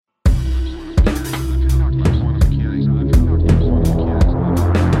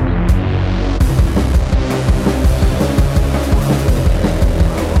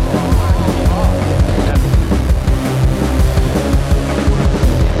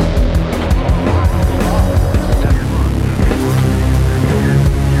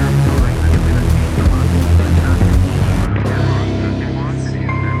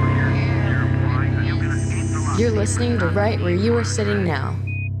listening to Right Where You Are Sitting Now.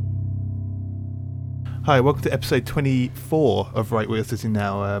 Hi, welcome to episode 24 of Right Where You're Sitting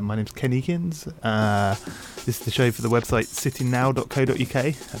Now. My name's Ken Eakins. This is the show for the website sittingnow.co.uk.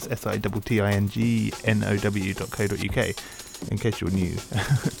 That's sittingnow.co.uk, in case you're new.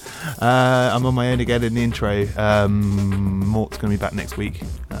 I'm on my own again in the intro. Mort's going to be back next week,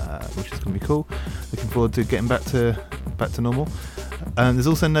 which is going to be cool. Looking forward to getting back to normal. There's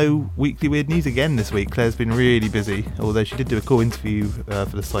also no weekly weird news again this week. Claire's been really busy, although she did do a cool interview for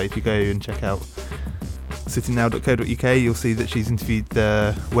the site. If you go and check out sittingnow.co.uk, you'll see that she's interviewed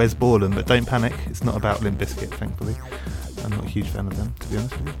Wes Borland, but don't panic, it's not about Limp Bizkit, thankfully. I'm not a huge fan of them, to be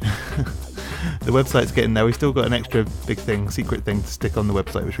honest with you. The website's getting there. We've still got an extra big thing, secret thing to stick on the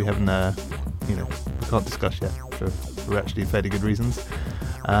website, which we haven't, we can't discuss yet for actually fairly good reasons.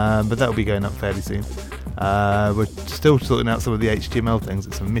 But that'll be going up fairly soon. We're still sorting out some of the HTML things.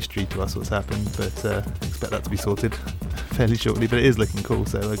 It's a mystery to us what's happened, but expect that to be sorted fairly shortly. But it is looking cool,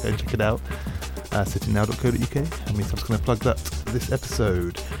 so go and check it out. Sittingnow.co.uk. I mean, I'm just going to plug that this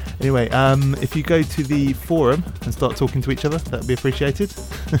episode. Anyway, if you go to the forum and start talking to each other, that would be appreciated.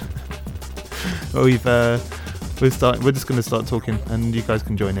 Well, we're just going to start talking, and you guys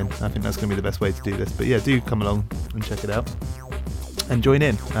can join in. I think that's going to be the best way to do this. But yeah, do come along and check it out and join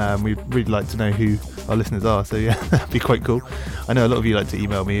in. We'd really like to know who our listeners are, so yeah, that'd be quite cool. I know a lot of you like to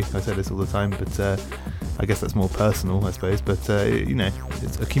email me. I say this all the time, but I guess that's more personal, I suppose. But a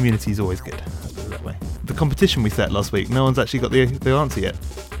community is always good. Let's put it that way. The competition we set last week, no one's actually got the answer yet.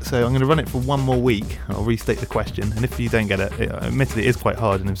 So I'm going to run it for one more week. I'll restate the question, and if you don't get it, admittedly it is quite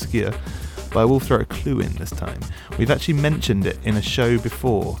hard and obscure, but I will throw a clue in this time. We've actually mentioned it in a show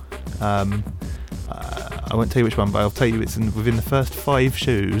before. I won't tell you which one, but I'll tell you it's within the first 5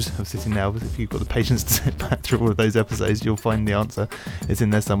 shows of Sitting Now. If you've got the patience to sit back through all of those episodes, you'll find the answer. It's in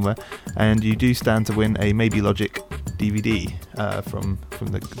there somewhere. And you do stand to win a Maybe Logic DVD from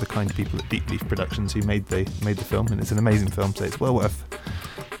the kind people at Deep Leaf Productions who made the film, and it's an amazing film, so it's well worth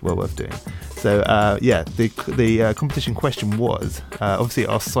doing. So the competition question was, obviously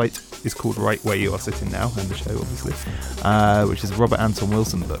our site is called Right Where You Are Sitting Now, and the show obviously, which is a Robert Anton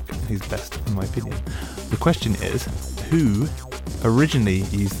Wilson book. He's best in my opinion. The question is, who originally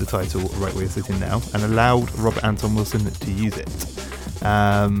used the title Right Where You're Sitting Now and allowed Robert Anton Wilson to use it?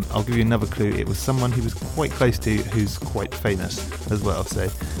 I'll give you another clue. It was someone he was quite close to, who's quite famous as well. So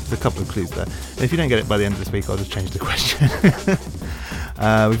there's a couple of clues there. And if you don't get it by the end of this week, I'll just change the question.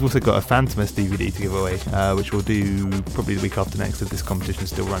 We've also got a Phantomus DVD to give away, which we'll do probably the week after next if this competition is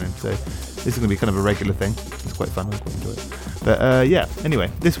still running. So this is going to be kind of a regular thing. It's quite fun. I quite enjoy it. But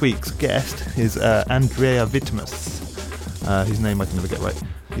anyway, this week's guest is Andrea Vitmus, whose name I can never get right.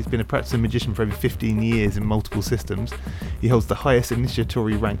 He's been a practicing magician for over 15 years in multiple systems. He holds the highest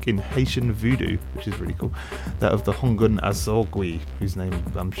initiatory rank in Haitian voodoo, which is really cool, that of the Hongun Azogui, whose name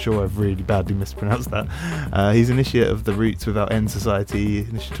I'm sure I've really badly mispronounced that. He's initiate of the Roots Without End Society,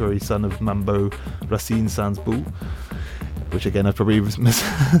 initiatory son of Mambo Racine Sans Boule, which again I've probably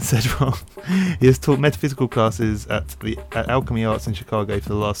said wrong. He has taught metaphysical classes at Alchemy Arts in Chicago for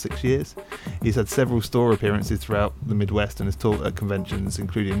the last 6 years. He's had several store appearances throughout the Midwest and has taught at conventions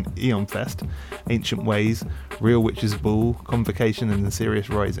including Eon Fest, Ancient Ways, Real Witches Ball, Convocation and the Serious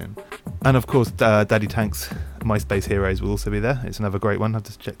Rising. And of course Daddy Tank's MySpace Heroes will also be there. It's another great one. I've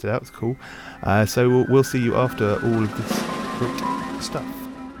just checked it out. It's cool. So we'll see you after all of this great stuff.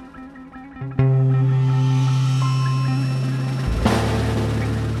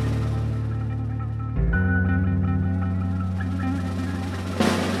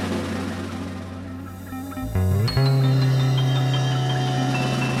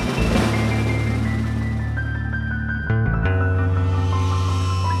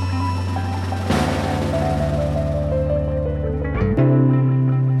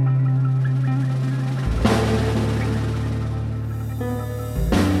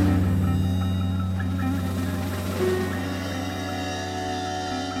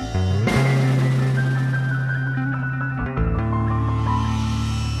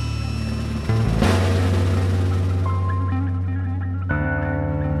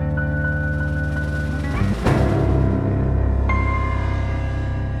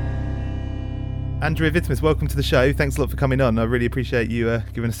 Andrea Vitmus, welcome to the show. Thanks a lot for coming on. I really appreciate you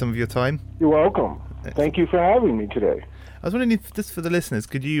giving us some of your time. You're welcome. Thank you for having me today. I was wondering if, just for the listeners,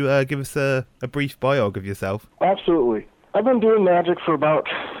 could you give us a brief biog of yourself? Absolutely. I've been doing magic for about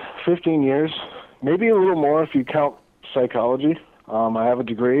 15 years, maybe a little more if you count psychology. I have a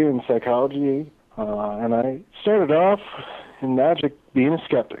degree in psychology, and I started off in magic being a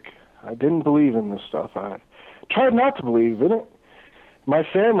skeptic. I didn't believe in this stuff. I tried not to believe in it. My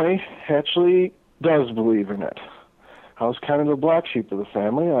family actually does believe in it. I was kind of the black sheep of the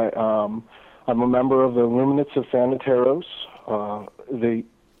family. I'm a member of the Illuminates of Thanateros, the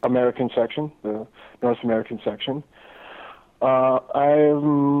American section, the North American section.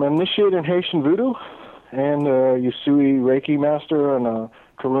 I'm initiated in Haitian Voodoo and a Usui Reiki master and a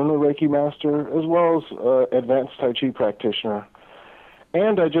Karuna Reiki master, as well as advanced Tai Chi practitioner.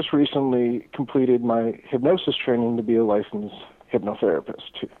 And I just recently completed my hypnosis training to be a licensed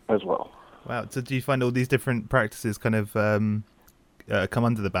hypnotherapist as well. Wow. So do you find all these different practices kind of come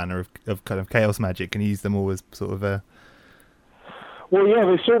under the banner of kind of chaos magic, and use them all as sort of a... Well, yeah,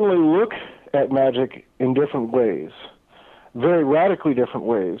 they certainly look at magic in different ways, very radically different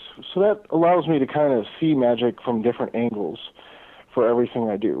ways. So that allows me to kind of see magic from different angles for everything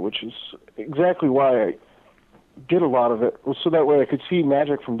I do, which is exactly why I did a lot of it, so that way I could see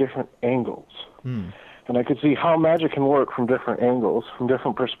magic from different angles. And I could see how magic can work from different angles, from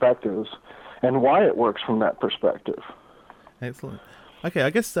different perspectives, and why it works from that perspective. Excellent. Okay,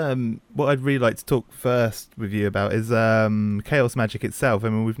 I guess what I'd really like to talk first with you about is chaos magic itself. I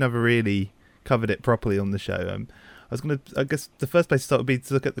mean, we've never really covered it properly on the show. I guess the first place to start would be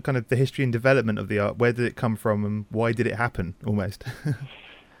to look at the kind of the history and development of the art. Where did it come from, and why did it happen, almost?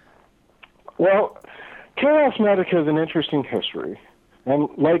 Well, chaos magic has an interesting history. And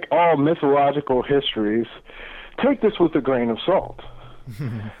like all mythological histories, take this with a grain of salt.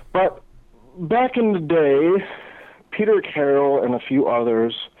 But back in the day, Peter Carroll and a few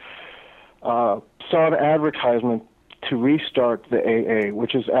others saw an advertisement to restart the AA,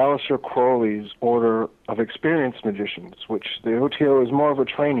 which is Aleister Crowley's Order of Experienced Magicians, which the OTO is more of a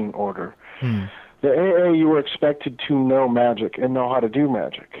training order. The AA, you were expected to know magic and know how to do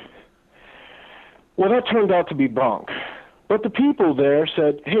magic. Well, that turned out to be bunk. But the people there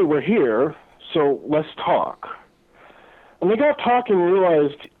said, hey, we're here, so let's talk. And they got talking and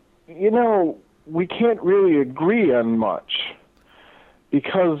realized, we can't really agree on much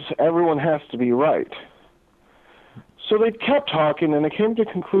because everyone has to be right. So they kept talking, and they came to a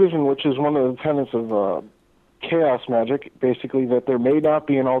conclusion, which is one of the tenets of chaos magic, basically, that there may not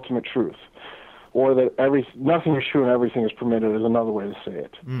be an ultimate truth, or that nothing is true and everything is permitted is another way to say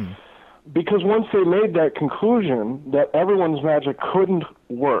it. Because once they made that conclusion that everyone's magic couldn't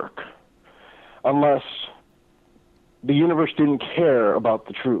work unless the universe didn't care about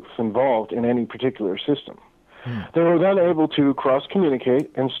the truth involved in any particular system, they were then able to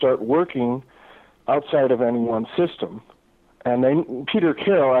cross-communicate and start working outside of any one system. And then Peter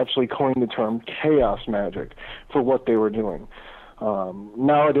Carroll actually coined the term chaos magic for what they were doing.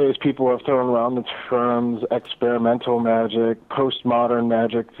 Nowadays, people have thrown around the terms experimental magic, postmodern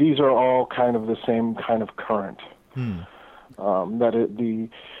magic. These are all kind of the same kind of current.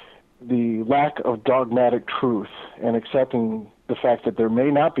 The lack of dogmatic truth and accepting the fact that there may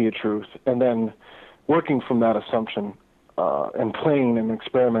not be a truth, and then working from that assumption and playing and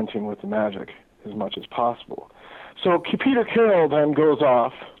experimenting with the magic as much as possible. So Peter Carroll then goes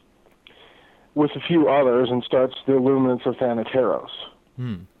off with a few others and starts the Illuminates of Thanateros.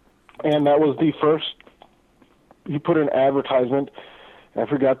 And that was the first, he put an advertisement, I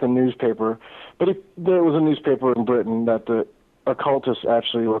forgot the newspaper, but there was a newspaper in Britain that the occultists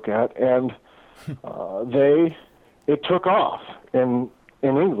actually look at, and it took off in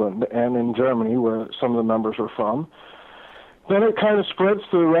England and in Germany, where some of the members were from. Then it kind of spreads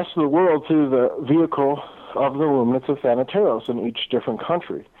to the rest of the world through the vehicle of the Illuminates of Thanateros in each different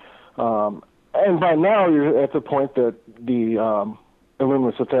country. And by now, you're at the point that the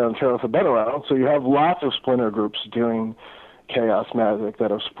Illuminates of Thanateros have been around, so you have lots of splinter groups doing chaos magic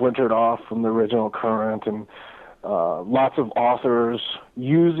that have splintered off from the original current, and lots of authors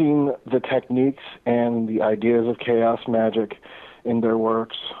using the techniques and the ideas of chaos magic in their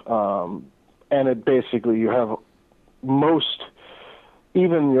works. And it basically, you have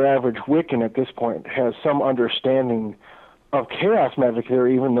even your average Wiccan at this point has some understanding of chaos magic there,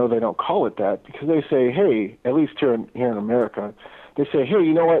 even though they don't call it that, because they say, hey, at least here in America, they say, hey,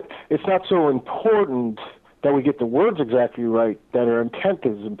 you know what, it's not so important that we get the words exactly right, that our intent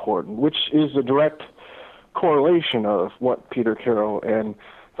is important, which is a direct correlation of what Peter Carroll and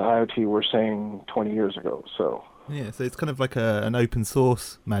the IoT were saying 20 years ago. So it's kind of like an open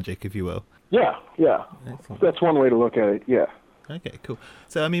source magic, if you will. Yeah. Excellent. That's one way to look at it, yeah. Okay, cool.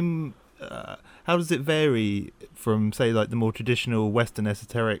 So, I mean, how does it vary from, say, like the more traditional Western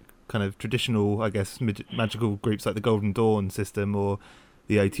esoteric kind of traditional, I guess, magical groups like the Golden Dawn system or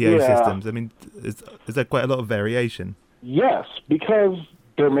the OTO systems? I mean, is there quite a lot of variation? Yes, because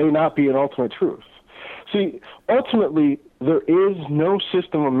there may not be an ultimate truth. See, ultimately, there is no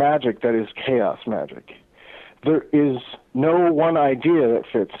system of magic that is chaos magic. there is no one idea that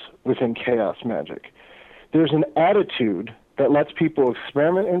fits within chaos magic. There's an attitude that lets people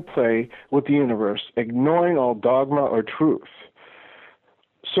experiment and play with the universe, ignoring all dogma or truth.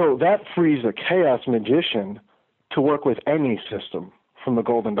 So that frees a chaos magician to work with any system, from the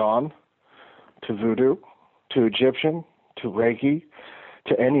Golden Dawn to Voodoo to Egyptian to Reiki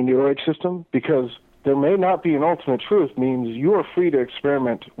to any New Age system, because there may not be an ultimate truth means you are free to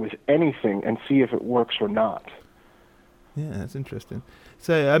experiment with anything and see if it works or not. Yeah, that's interesting.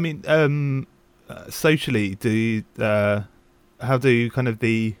 So, I mean, socially, how do kind of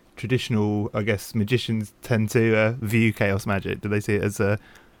the traditional, I guess, magicians tend to view chaos magic? Do they see it as a...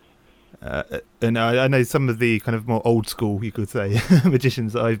 and I know some of the kind of more old school, you could say,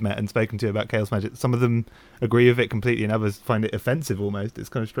 magicians that I've met and spoken to about chaos magic, some of them agree with it completely and others find it offensive almost. It's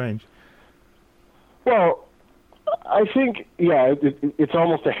kind of strange. Well, I think, yeah, it's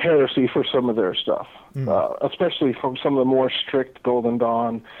almost a heresy for some of their stuff, especially from some of the more strict Golden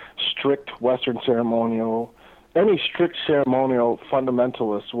Dawn, strict Western ceremonial. Any strict ceremonial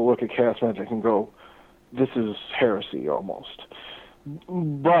fundamentalists will look at chaos magic and go, this is heresy almost.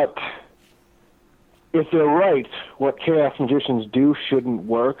 But if they're right, what chaos magicians do shouldn't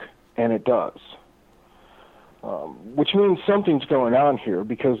work, and it does. Which means something's going on here,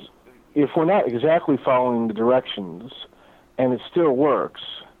 because if we're not exactly following the directions and it still works,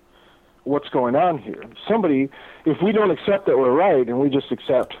 what's going on here? If we don't accept that we're right and we just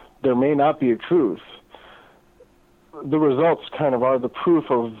accept there may not be a truth, the results kind of are the proof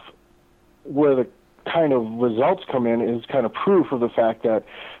of where the kind of results come in is kind of proof of the fact that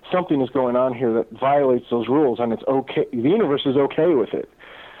something is going on here that violates those rules, and it's okay. The universe is okay with it.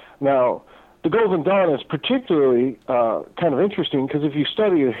 Now, the Golden Dawn is particularly kind of interesting because if you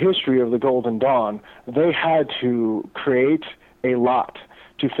study the history of the Golden Dawn, they had to create a lot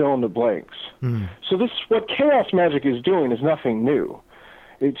to fill in the blanks. So what chaos magic is doing is nothing new.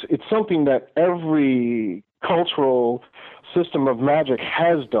 It's something that every cultural system of magic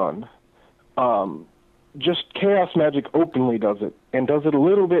has done. Just chaos magic openly does it, and does it a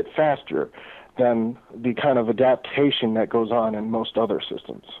little bit faster than the kind of adaptation that goes on in most other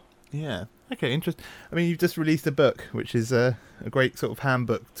systems. Yeah. Okay, interesting. I mean, you've just released a book, which is a great sort of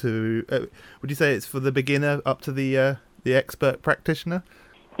handbook to... would you say it's for the beginner up to the expert practitioner?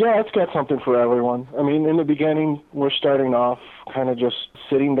 Yeah, it's got something for everyone. I mean, in the beginning, we're starting off kind of just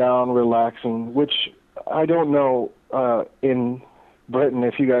sitting down, relaxing, which I don't know in Britain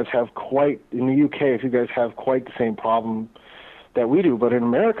if you guys have in the UK, if you guys have quite the same problem that we do, but in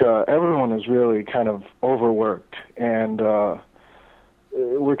America, everyone is really kind of overworked, and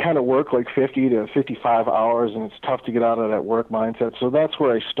we kind of work like 50 to 55 hours, and it's tough to get out of that work mindset, so that's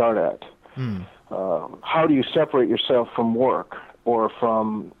where I start at. How do you separate yourself from work or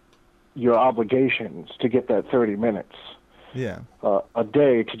from your obligations to get that 30 minutes a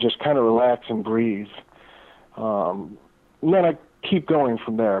day to just kind of relax and breathe? And then I keep going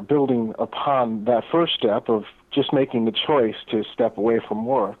from there, building upon that first step of just making the choice to step away from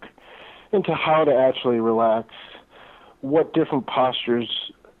work into how to actually relax, what different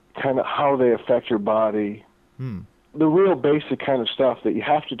postures, kind of how they affect your body, the real basic kind of stuff that you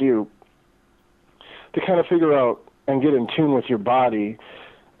have to do to kind of figure out and get in tune with your body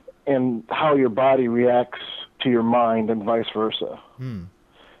and how your body reacts to your mind and vice versa. And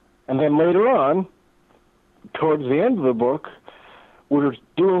then later on, towards the end of the book, we're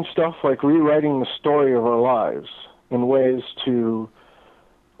doing stuff like rewriting the story of our lives in ways to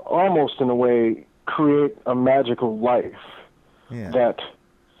almost in a way create a magical life that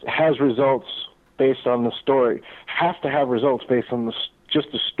has results based on the story, have to have results based on just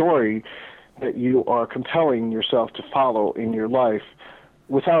the story that you are compelling yourself to follow in your life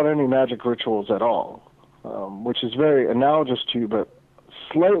without any magic rituals at all, which is very analogous to, but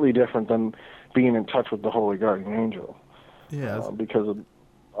slightly different than being in touch with the Holy Guardian Angel. Because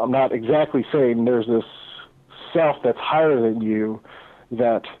I'm not exactly saying there's this self that's higher than you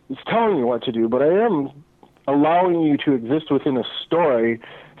that is telling you what to do, but I am allowing you to exist within a story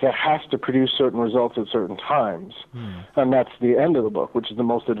that has to produce certain results at certain times. And that's the end of the book, which is the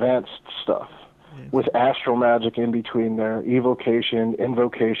most advanced stuff, with astral magic in between there, evocation,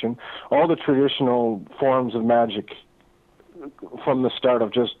 invocation, all the traditional forms of magic from the start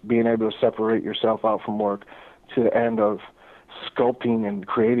of just being able to separate yourself out from work to the end of sculpting and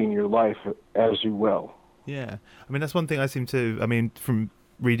creating your life as you will. Yeah. I mean, that's one thing I seem to... I mean, from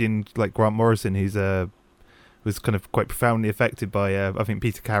reading, like, Grant Morrison, who's was kind of quite profoundly affected by, I think,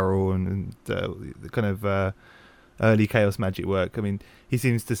 Peter Carroll and the kind of early chaos magic work. I mean, he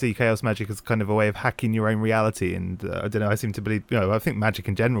seems to see chaos magic as kind of a way of hacking your own reality. And I don't know, I seem to believe... I think magic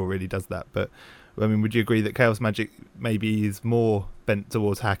in general really does that. But I mean, would you agree that chaos magic maybe is more bent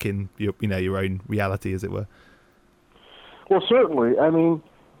towards hacking your own reality, as it were? Well, certainly. I mean,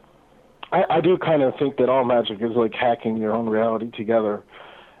 I do kind of think that all magic is like hacking your own reality together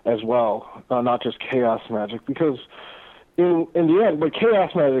as well, not just chaos magic, because in the end, but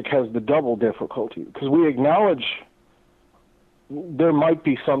chaos magic has the double difficulty, because we acknowledge there might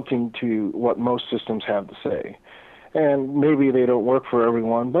be something to what most systems have to say, and maybe they don't work for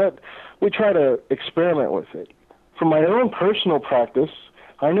everyone, but we try to experiment with it. For my own personal practice,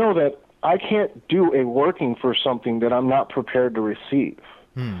 I know that I can't do a working for something that I'm not prepared to receive.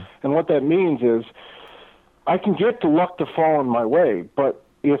 And what that means is I can get the luck to fall in my way, but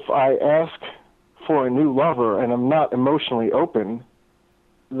if I ask for a new lover and I'm not emotionally open,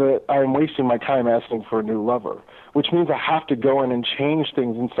 that I'm wasting my time asking for a new lover, which means I have to go in and change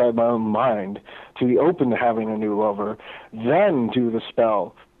things inside my own mind to be open to having a new lover, then do the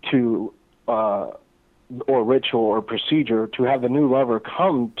spell to or ritual or procedure to have the new lover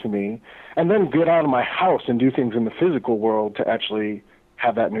come to me, and then get out of my house and do things in the physical world to actually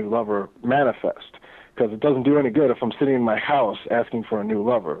have that new lover manifest. Because it doesn't do any good if I'm sitting in my house asking for a new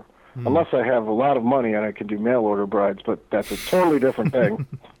lover. Unless I have a lot of money and I can do mail order brides, but that's a totally different thing.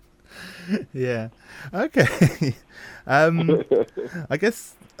 Yeah. Okay. I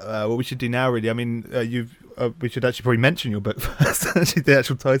guess what we should do now, really, I mean, we should actually probably mention your book first. Actually, the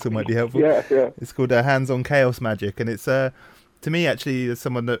actual title might be helpful. Yeah. It's called Hands on Chaos Magic, and it's to me, actually, as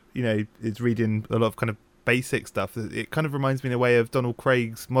someone that is reading a lot of kind of basic stuff, it kind of reminds me in a way of Donald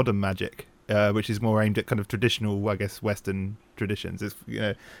Craig's Modern Magic, which is more aimed at kind of traditional, I guess, Western traditions. It's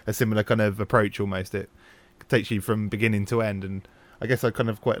a similar kind of approach almost. It takes you from beginning to end, and I guess I kind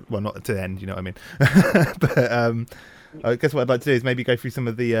of not to end, you know what I mean. But I guess what I'd like to do is maybe go through some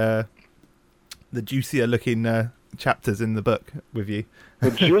of the juicier looking chapters in the book with you.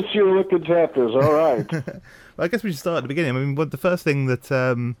 The juicier looking chapters, all right. Well, I guess we should start at the beginning. I mean, the first thing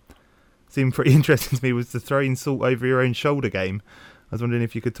that seemed pretty interesting to me was the throwing salt over your own shoulder game. I was wondering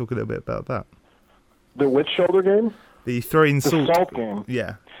if you could talk a little bit about that. The which shoulder game? The throwing The salt game.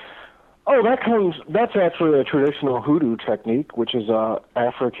 Yeah. Oh, that's actually a traditional hoodoo technique, which is a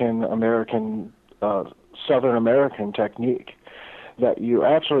African American, Southern American technique that you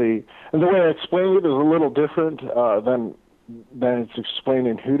actually, and the way I explain it is a little different than it's explained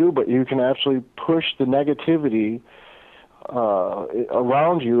in hoodoo, but you can actually push the negativity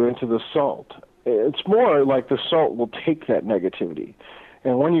around you into the salt. It's more like the salt will take that negativity.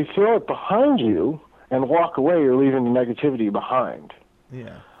 And when you throw it behind you and walk away, you're leaving the negativity behind.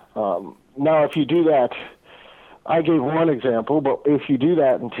 Yeah. Now, if you do that, I gave one example, but if you do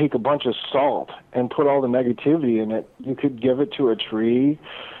that and take a bunch of salt and put all the negativity in it, you could give it to a tree,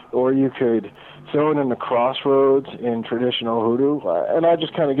 or you could throw it in the crossroads in traditional hoodoo. And I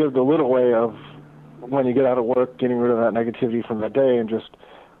just kind of give the little way of when you get out of work, getting rid of that negativity from that day and just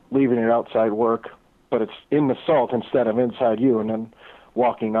leaving it outside work, but it's in the salt instead of inside you, and then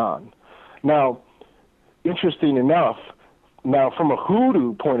walking on. Now, interesting enough, now from a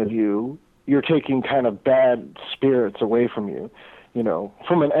hoodoo point of view, you're taking kind of bad spirits away from you.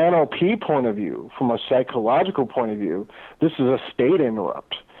 From an NLP point of view, from a psychological point of view, this is a state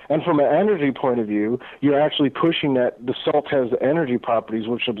interrupt. And from an energy point of view, you're actually pushing that. The salt has the energy properties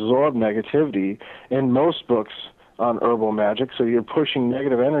which absorb negativity in most books on herbal magic, so you're pushing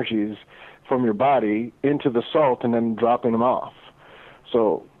negative energies from your body into the salt and then dropping them off.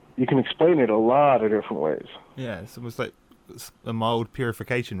 So you can explain it a lot of different ways. Yeah, it's almost like a mild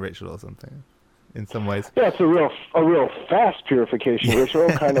purification ritual or something in some ways. Yeah, it's a real fast purification ritual,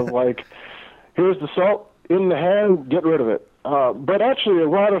 kind of like, here's the salt in the hand, get rid of it. But actually a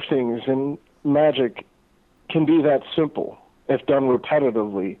lot of things in magic can be that simple if done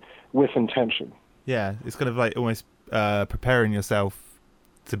repetitively with intention. Yeah, it's kind of like almost preparing yourself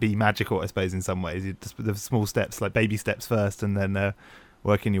to be magical, I suppose, in some ways. You just the small steps, like baby steps first, and then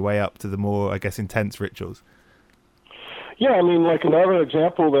working your way up to the more, I guess, intense rituals. Yeah, I mean, like another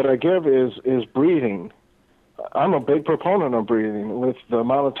example that I give is breathing. I'm a big proponent of breathing. With the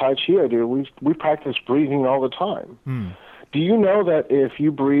amount of Tai Chi I do, we practice breathing all the time. Do you know that if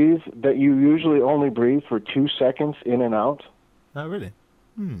you breathe, that you usually only breathe for 2 seconds in and out? Oh, really?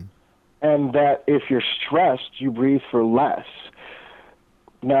 And that if you're stressed, you breathe for less.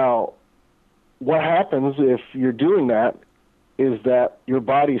 Now, what happens if you're doing that is that your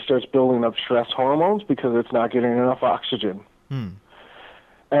body starts building up stress hormones because it's not getting enough oxygen.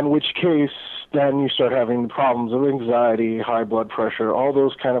 In which case, then you start having problems of anxiety, high blood pressure, all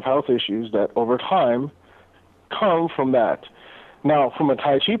those kind of health issues that over time come from that. Now, from a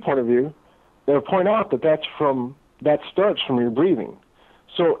Tai Chi point of view, they'll point out that that starts from your breathing.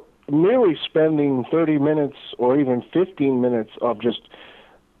 So merely spending 30 minutes or even 15 minutes of just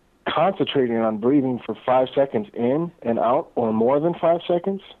concentrating on breathing for 5 seconds in and out, or more than 5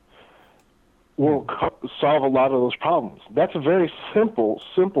 seconds, will solve a lot of those problems. That's a very simple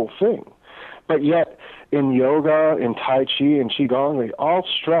thing. But yet, in yoga, in Tai Chi, and Qigong, they all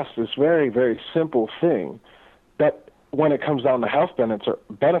stress this very, very simple thing that when it comes down to health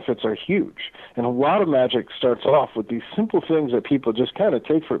benefits are huge. And a lot of magic starts off with these simple things that people just kind of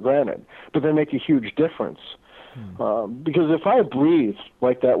take for granted, but they make a huge difference. Because if I breathe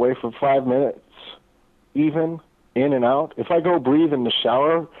like that way for 5 minutes, even in and out, if I go breathe in the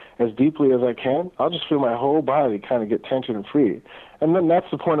shower as deeply as I can, I'll just feel my whole body kind of get tension and free. And then that's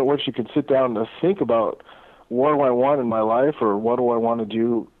the point at which you can sit down to think about, what do I want in my life, or what do I want to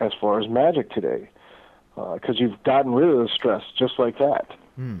do as far as magic today? Because you've gotten rid of the stress just like that.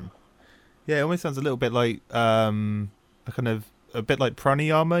 Yeah, it almost sounds a little bit like a bit like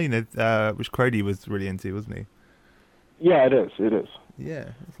pranayama, which Crowley was really into, wasn't he? Yeah, it is. It is. Yeah,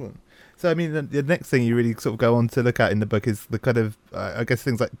 excellent. So, I mean, the next thing you really sort of go on to look at in the book is the kind of, I guess,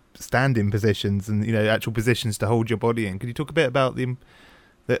 things like standing positions and, actual positions to hold your body in. Could you talk a bit about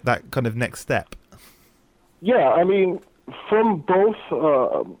that kind of next step? Yeah, I mean, from both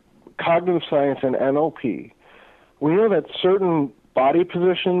cognitive science and NLP, we know that certain body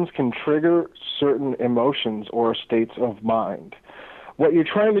positions can trigger certain emotions or states of mind. What you're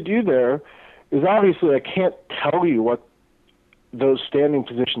trying to do there is, obviously, I can't tell you what those standing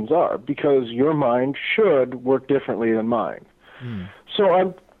positions are, because your mind should work differently than mine. So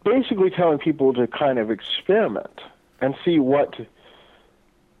I'm basically telling people to kind of experiment and see what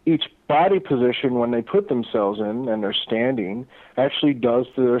each body position, when they put themselves in and they're standing, actually does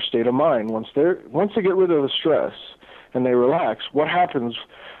to their state of mind. Once they get rid of the stress and they relax, what happens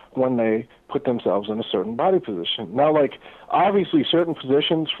when they put themselves in a certain body position? Now, obviously certain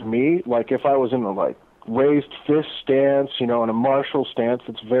positions for me, like if I was in a raised fist stance, in a martial stance,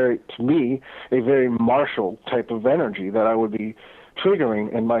 it's to me, a very martial type of energy that I would be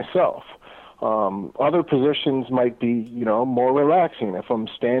triggering in myself. Other positions might be, more relaxing. If I'm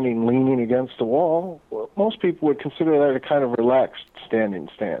standing leaning against the wall, well, most people would consider that a kind of relaxed standing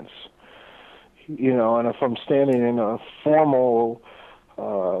stance. And if I'm standing in a formal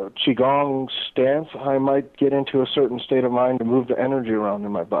Qigong stance, I might get into a certain state of mind to move the energy around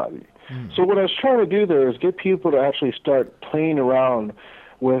in my body. So what I was trying to do there is get people to actually start playing around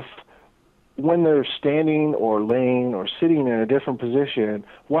with, when they're standing or laying or sitting in a different position,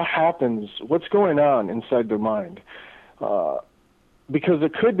 what happens, what's going on inside their mind. Because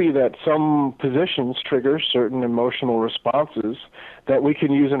it could be that some positions trigger certain emotional responses that we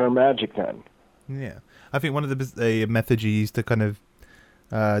can use in our magic then. Yeah. I think one of the methods you use to kind of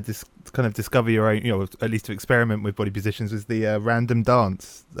discover your own, at least to experiment with body positions, was the random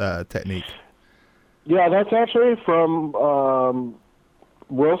dance technique. Yeah, that's actually from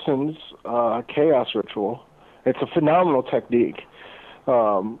Wilson's chaos ritual. It's a phenomenal technique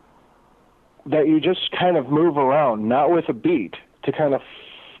that you just kind of move around, not with a beat, till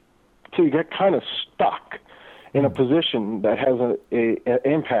you get kind of stuck in a position that has an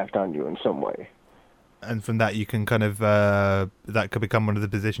impact on you in some way. And from that, you can kind of that could become one of the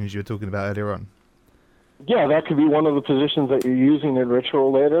positions you were talking about earlier on. Yeah, that could be one of the positions that you're using in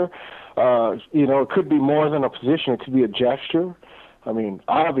ritual later. It could be more than a position. It could be a gesture. I mean,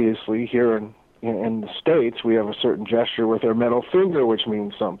 obviously, here in the States, we have a certain gesture with our middle finger, which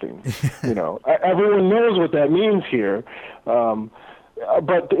means something. Everyone knows what that means here.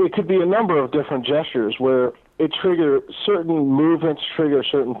 But it could be a number of different gestures where certain movements trigger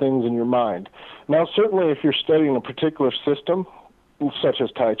certain things in your mind. Now, certainly, if you're studying a particular system, such as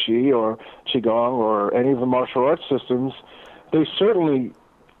Tai Chi or Qigong or any of the martial arts systems,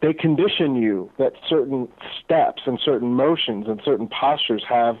 they condition you that certain steps and certain motions and certain postures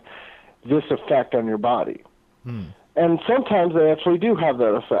have this effect on your body. And sometimes they actually do have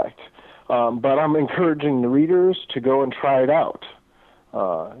that effect. But I'm encouraging the readers to go and try it out.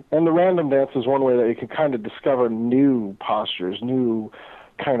 And the random dance is one way that you can kind of discover new postures, new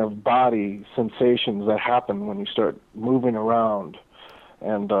kind of body sensations that happen when you start moving around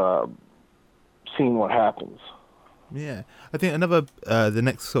and seeing what happens. Yeah, I think another the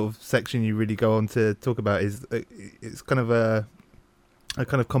next sort of section you really go on to talk about is it's kind of a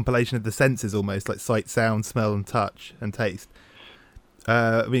kind of compilation of the senses, almost like sight, sound, smell, and touch and taste.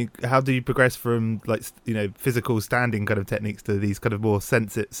 I mean, how do you progress from physical standing kind of techniques to these kind of more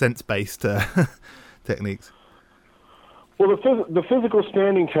sense-based techniques? Well, the physical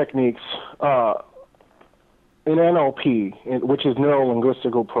standing techniques in NLP, which is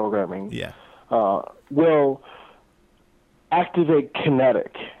neuro-linguistical programming, will activate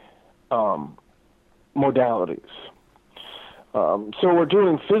kinetic modalities. So we're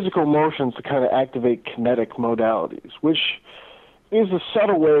doing physical motions to kind of activate kinetic modalities, which is a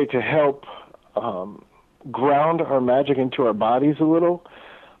subtle way to help ground our magic into our bodies a little.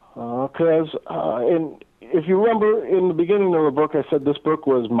 Because if you remember in the beginning of the book, I said this book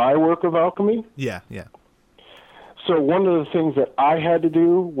was my work of alchemy. Yeah. So one of the things that I had to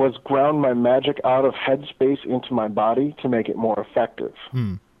do was ground my magic out of headspace into my body to make it more effective.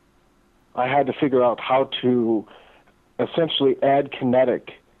 I had to figure out how to essentially add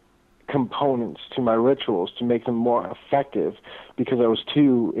kinetic components to my rituals to make them more effective because I was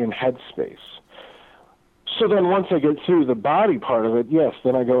too in headspace. So then once I get through the body part of it, yes,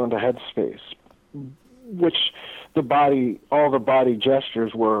 then I go into headspace, which all the body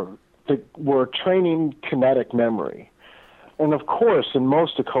gestures were training kinetic memory. And of course, in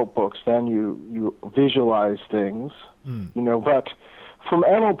most occult books, then you visualize things, but from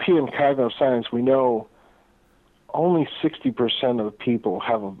NLP and cognitive science, we know only 60% of people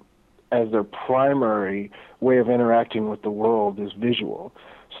have as their primary way of interacting with the world is visual.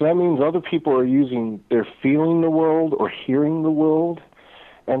 So that means other people they're feeling the world or hearing the world.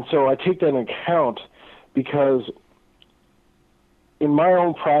 And so I take that into account because in my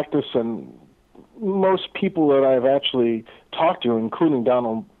own practice and most people that I've actually talked to, including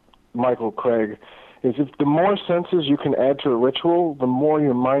Donald Michael Craig, is if the more senses you can add to a ritual, the more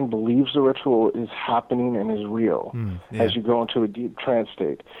your mind believes the ritual is happening and is real as you go into a deep trance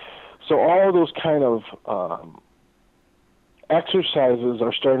state. So all those kind of exercises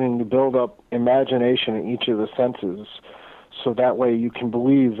are starting to build up imagination in each of the senses, so that way you can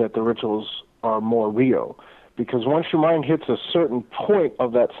believe that the rituals are more real. Because once your mind hits a certain point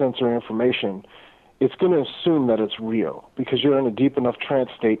of that sensory information, it's going to assume that it's real because you're in a deep enough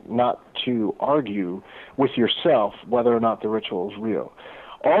trance state not to argue with yourself whether or not the ritual is real.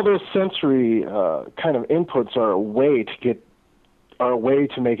 All those sensory kind of inputs are a way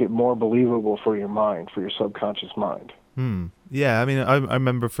to make it more believable for your mind, for your subconscious mind. Yeah, I mean, I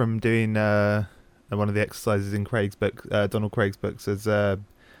remember from doing one of the exercises in Craig's book, Donald Craig's books, as I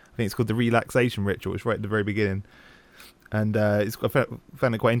think it's called the relaxation ritual. It's right at the very beginning. And I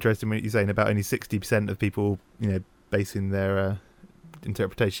found it quite interesting what you're saying about only 60% of people, basing their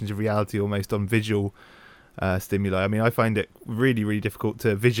interpretations of reality almost on visual stimuli. I mean, I find it really, really difficult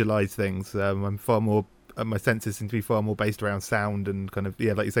to visualize things. I'm far more, my senses seem to be far more based around sound and kind of,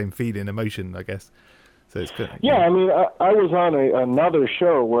 like you're saying, feeling, emotion, I guess. So it's good. Yeah, I mean, I was on another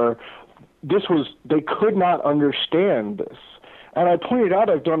show where they could not understand this. And I pointed out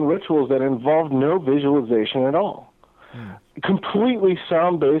I've done rituals that involved no visualization at all. Completely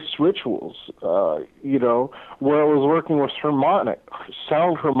sound-based rituals, where I was working with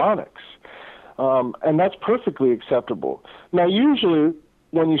sound harmonics. And that's perfectly acceptable. Now, usually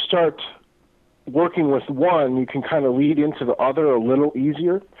when you start working with one, you can kind of lead into the other a little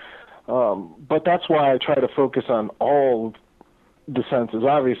easier. But that's why I try to focus on all the senses.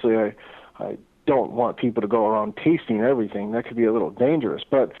 Obviously, I don't want people to go around tasting everything. That could be a little dangerous.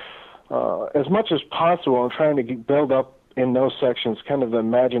 But as much as possible, I'm trying to build up in those sections kind of the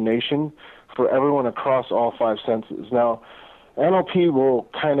imagination for everyone across all five senses. Now, NLP will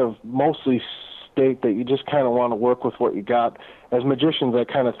kind of mostly state that you just kind of want to work with what you got. As magicians, I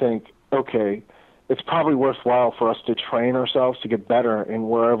kind of think, okay, it's probably worthwhile for us to train ourselves to get better in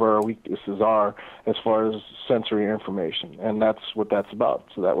wherever our weaknesses are as far as sensory information. And that's what that's about.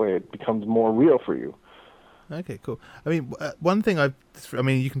 So that way it becomes more real for you. Okay, cool. I mean, one thing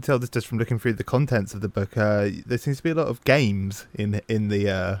you can tell this just from looking through the contents of the book. There seems to be a lot of games in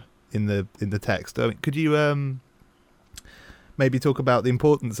the text. I mean, could you maybe talk about the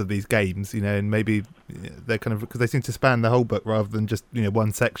importance of these games? And maybe they're kind of because they seem to span the whole book rather than just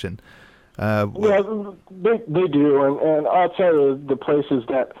one section. Yeah, they do, and outside of the places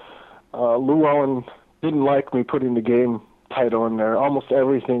that Llewellyn didn't like me putting the game title in there, almost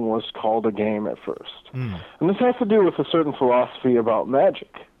everything was called a game at first. And this has to do with a certain philosophy about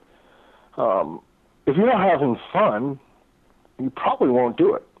magic. If you're not having fun, you probably won't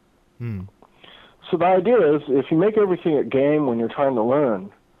do it. So the idea is, if you make everything a game when you're trying to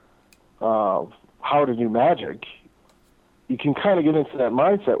learn how to do magic, you can kind of get into that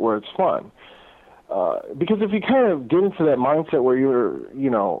mindset where it's fun. Because if you kind of get into that mindset where you're,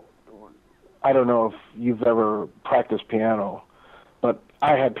 I don't know if you've ever practiced piano, but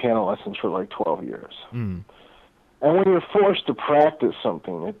I had piano lessons for like 12 years. And when you're forced to practice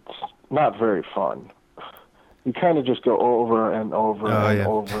something, it's not very fun. You kind of just go over and over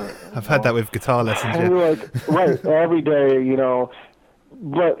over. I've had that with guitar lessons. And you're like, right, every day,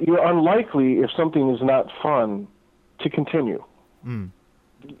 but you're unlikely, if something is not fun, to continue.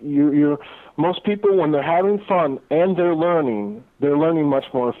 you're most people, when they're having fun and they're learning much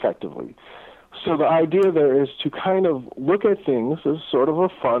more effectively. So the idea there is to kind of look at things as sort of a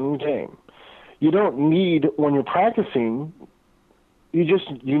fun game. You don't need, when you're practicing, you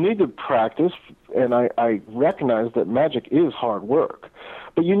need to practice, and I recognize that magic is hard work,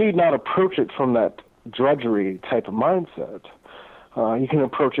 but you need not approach it from that drudgery type of mindset. You can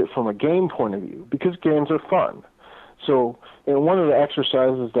approach it from a game point of view, because games are fun. So, and one of the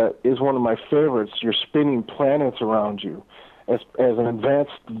exercises that is one of my favorites, you're spinning planets around you as an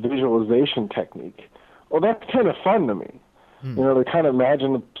advanced visualization technique. Well, that's kind of fun to me. You know, to kind of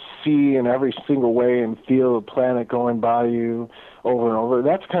imagine the sea in every single way and feel the planet going by you over and over.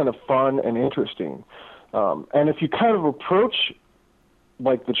 That's kind of fun and interesting. And if you kind of approach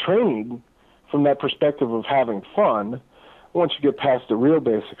like the training from that perspective of having fun, once you get past the real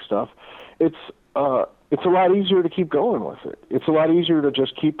basic stuff, it's a lot easier to keep going with it. It's a lot easier to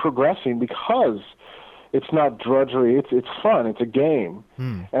just keep progressing because it's not drudgery. It's fun. It's a game.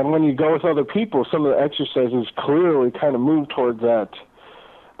 And when you go with other people, some of the exercises clearly kind of move towards that.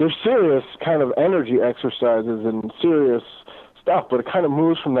 They're serious kind of energy exercises and serious stuff, but it kind of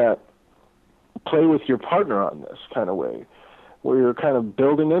moves from that play with your partner on this kind of way, where you're kind of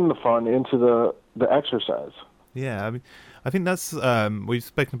building in the fun into the exercise. Yeah, I mean, I think that's we've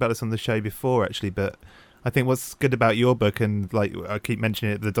spoken about this on the show before, actually, but I think what's good about your book, and like I keep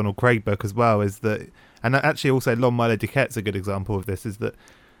mentioning it, the Donald Craig book as well, is that, and actually also Lon Milo DuQuette's a good example of this, is that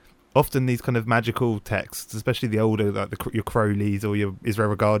often these kind of magical texts, especially the older, like your Crowleys or your Israel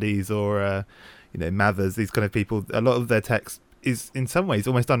Regardis or Mathers, these kind of people, a lot of their text is in some ways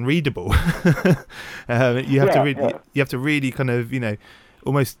almost unreadable. You have to really kind of,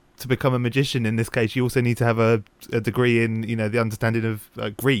 almost to become a magician in this case, you also need to have a degree in, the understanding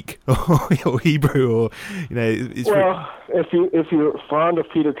of Greek or Hebrew, or if you're fond of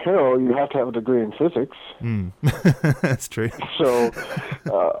Peter Carroll, you have to have a degree in physics. That's true. So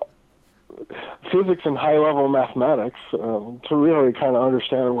physics and high-level mathematics to really kind of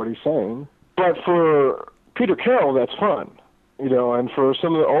understand what he's saying. But for Peter Carroll, that's fun, and for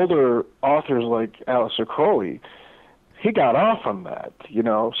some of the older authors like Aleister Crowley, he got off on that,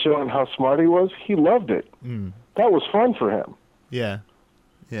 showing how smart he was. He loved it. That was fun for him. Yeah.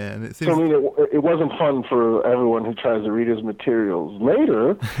 Yeah, and it seems... So, I mean, it wasn't fun for everyone who tries to read his materials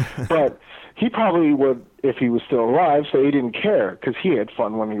later, but he probably would, if he was still alive, say he didn't care, because he had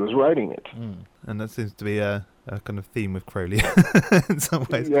fun when he was writing it. And that seems to be a kind of theme with Crowley in some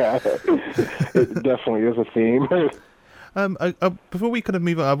ways. Yeah, it definitely is a theme. Before we kind of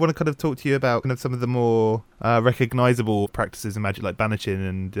move on, I want to kind of talk to you about kind of some of the more recognizable practices in magic, like banishing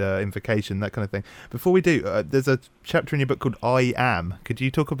and invocation, that kind of thing. Before we do, there's a chapter in your book called I Am. Could you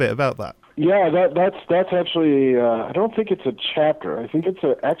talk a bit about that? Yeah, that's actually, I don't think it's a chapter. I think it's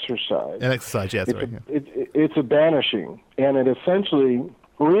an exercise. An exercise, yes. It's a banishing, and it essentially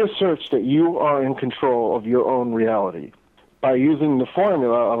reasserts that you are in control of your own reality by using the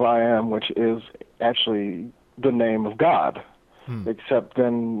formula of I Am, which is actually the name of God, except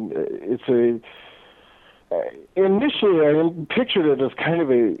then initially I pictured it as kind of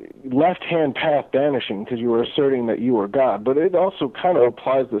a left-hand path banishing, because you were asserting that you were God, but it also kind of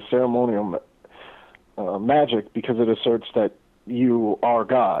applies to ceremonial magic, because it asserts that you are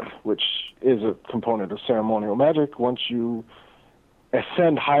God, which is a component of ceremonial magic once you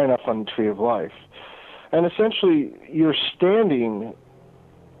ascend high enough on the tree of life. And essentially you're standing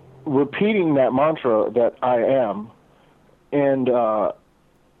repeating that mantra that I am, and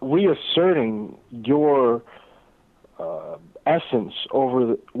reasserting your essence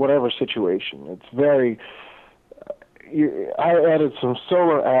over whatever situation. It's very... I added some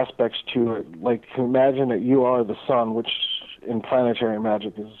solar aspects to it, like imagine that you are the sun, which in planetary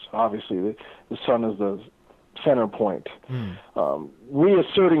magic is obviously the sun is the center point.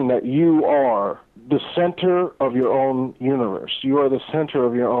 Reasserting that you are the center of your own universe. You are the center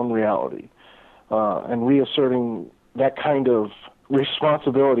of your own reality. And reasserting that kind of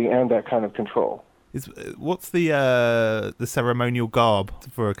responsibility and that kind of control. What's the ceremonial garb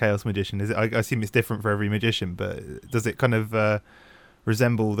for a chaos magician? Is it? I assume it's different for every magician, but does it kind of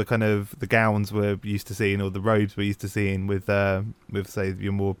resemble the kind of the gowns we're used to seeing, or the robes we're used to seeing with say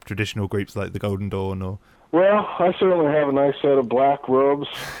your more traditional groups like the Golden Dawn? Or well, I certainly have a nice set of black robes,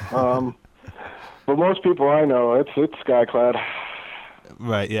 but most people I know, it's skyclad.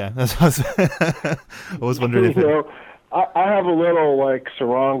 Right. Yeah. That's what I was wondering if. I have a little,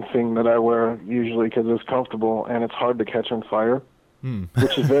 sarong thing that I wear usually because it's comfortable and it's hard to catch on fire,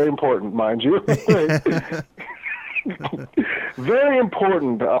 which is very important, mind you. Very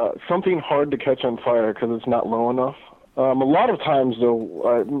important. Something hard to catch on fire because it's not low enough. A lot of times,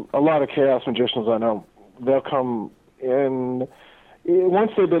 though, a lot of chaos magicians I know, they'll come in,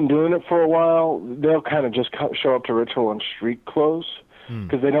 once they've been doing it for a while, they'll kind of just show up to ritual in street clothes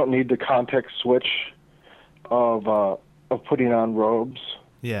because they don't need the context switch of putting on robes.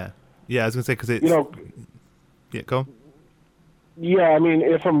 Yeah. Yeah, I was going to say, because it's... Yeah, go on. Yeah, I mean,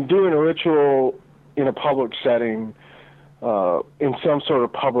 if I'm doing a ritual in a public setting, in some sort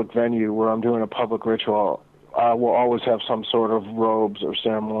of public venue where I'm doing a public ritual, I will always have some sort of robes or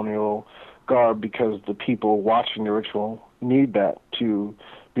ceremonial garb because the people watching the ritual need that to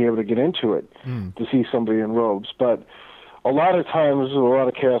be able to get into it, to see somebody in robes. But a lot of times, a lot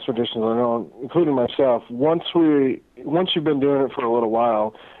of chaos magicians I know, including myself, once you've been doing it for a little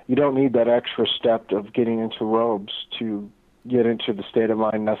while, you don't need that extra step of getting into robes to get into the state of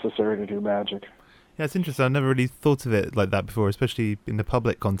mind necessary to do magic. Yeah, it's interesting. I never really thought of it like that before, especially in the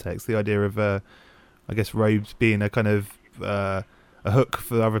public context. The idea of, I guess, robes being a kind of a hook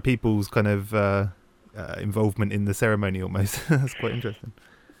for other people's kind of involvement in the ceremony almost. That's quite interesting.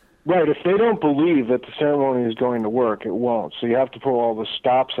 Right. If they don't believe that the ceremony is going to work, it won't. So you have to pull all the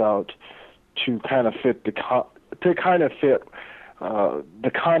stops out to kind of fit the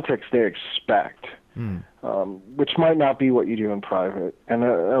context they expect, which might not be what you do in private. And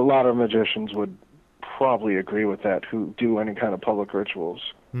a lot of magicians would probably agree with that who do any kind of public rituals.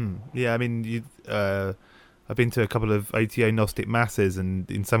 Yeah, I mean, I've been to a couple of OTO Gnostic masses,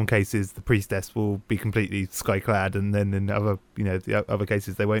 and in some cases the priestess will be completely sky-clad, and then in the other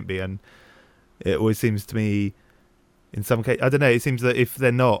cases they won't be. And it always seems to me, in some cases, I don't know, it seems that if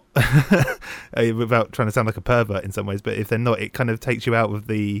they're not, without trying to sound like a pervert in some ways, but if they're not, it kind of takes you out of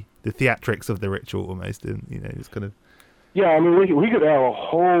the theatrics of the ritual almost, and it's kind of... Yeah, I mean, we could have a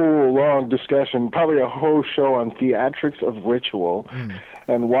whole long discussion, probably a whole show on theatrics of ritual,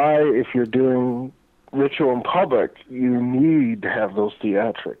 and why, if you're doing ritual in public, you need to have those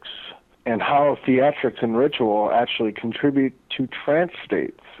theatrics, and how theatrics and ritual actually contribute to trance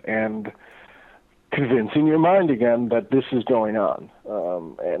states and convincing your mind again that this is going on,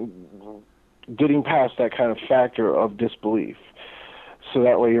 and getting past that kind of factor of disbelief. So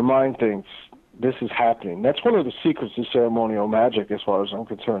that way your mind thinks, this is happening. That's one of the secrets of ceremonial magic, as far as I'm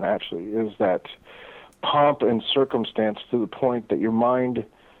concerned, actually, is that pomp and circumstance to the point that your mind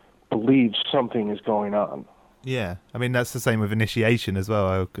believes something is going on. Yeah, I mean, that's the same with initiation as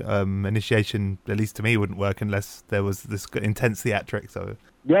well. Initiation, at least to me, wouldn't work unless there was this intense theatrics of it.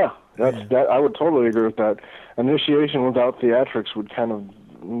 Yeah, that I would totally agree with that. Initiation without theatrics would kind of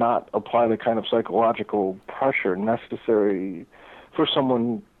not apply the kind of psychological pressure necessary for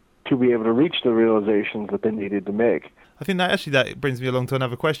someone to be able to reach the realizations that they needed to make. I think that brings me along to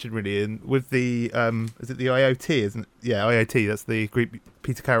another question, really. And with the, is it the IoT, isn't it? Yeah, IoT, that's the group,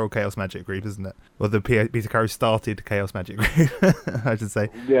 Peter Carroll Chaos Magic group, isn't it? Or the Peter Carroll started Chaos Magic group, I should say.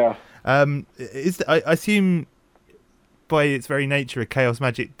 Yeah. I assume by its very nature, Chaos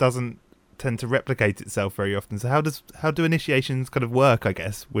Magic doesn't tend to replicate itself very often. So how do initiations kind of work, I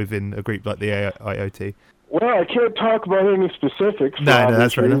guess, within a group like the IoT? Well, I can't talk about any specifics. No,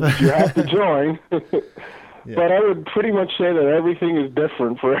 that's fair enough. You have to join. Yeah. But I would pretty much say that everything is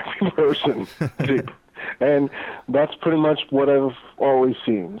different for every person. And that's pretty much what I've always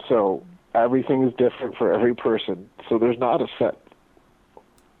seen. So everything is different for every person. So there's not a set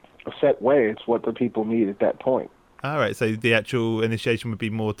way. It's what the people need at that point. All right. So the actual initiation would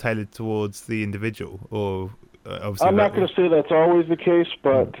be more tailored towards the individual, or obviously. I'm not going to say that's always the case,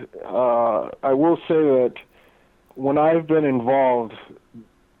 but I will say that when I've been involved,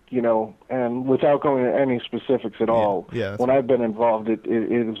 and without going into any specifics at all, when I've been involved, it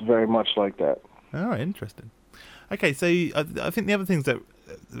is very much like that. All right, interesting. Okay, so I think the other things that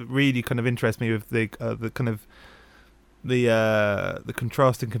really kind of interest me with the kind of the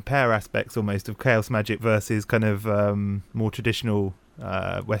contrast and compare aspects almost of chaos magic versus kind of more traditional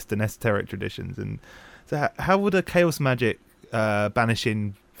Western esoteric traditions. And so how would a chaos magic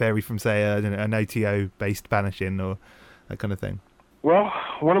banishing vary from, say, an OTO based banishing or that kind of thing? Well,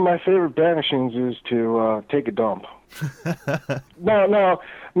 one of my favorite banishings is to take a dump. Now,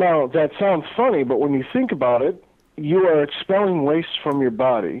 that sounds funny, but when you think about it, you are expelling waste from your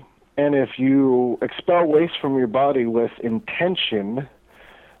body. And if you expel waste from your body with intention,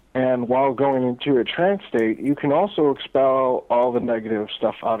 and while going into a trance state, you can also expel all the negative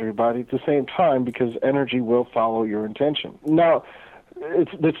stuff out of your body at the same time, because energy will follow your intention. Now,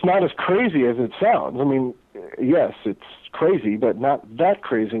 it's not as crazy as it sounds. I mean, yes, it's crazy, but not that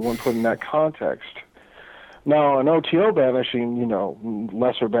crazy when put in that context. Now, an OTO banishing,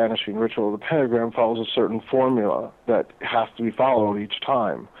 lesser banishing ritual of the pentagram follows a certain formula that has to be followed each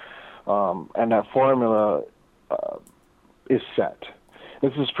time. And that formula is set.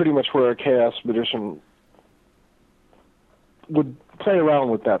 This is pretty much where a chaos magician would play around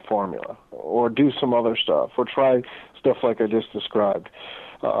with that formula, or do some other stuff, or try stuff like I just described,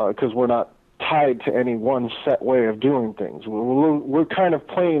 because we're not tied to any one set way of doing things. We're kind of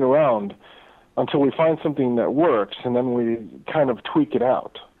playing around until we find something that works, and then we kind of tweak it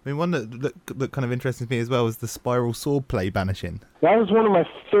out. I mean, one that kind of interests me as well is the spiral sword play banishing. That was one of my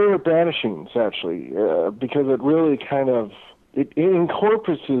favorite banishings, actually, because it really kind of, it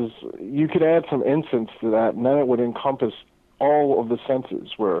encompasses, you could add some incense to that, and then it would encompass all of the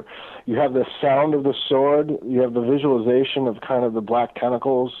senses, where you have the sound of the sword, you have the visualization of kind of the black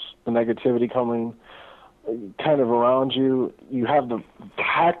tentacles, the negativity coming kind of around you, you have the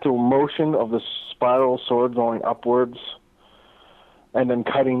tactile motion of the spiral sword going upwards, and then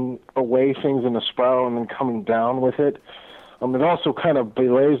cutting away things in a spiral and then coming down with it. It also kind of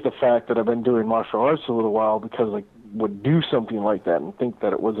belays the fact that I've been doing martial arts a little while, because I would do something like that and think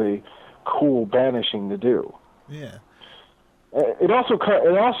that it was a cool banishing to do. Yeah. It also,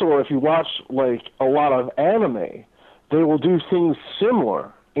 if you watch like a lot of anime, they will do things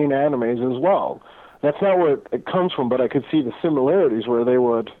similar in animes as well. That's not where it comes from, but I could see the similarities where they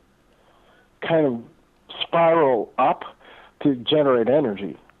would kind of spiral up to generate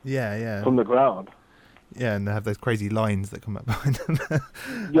energy. Yeah. From the ground. Yeah, and they have those crazy lines that come up behind them.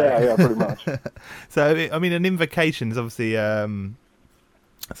 Yeah, pretty much. So, I mean, an invocation is obviously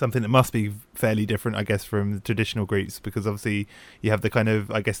something that must be fairly different, I guess, from the traditional groups, because obviously you have the kind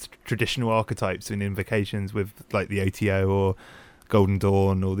of, I guess, traditional archetypes in invocations with like the OTO or Golden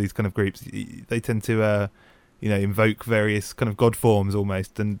Dawn or these kind of groups. They tend to, invoke various kind of god forms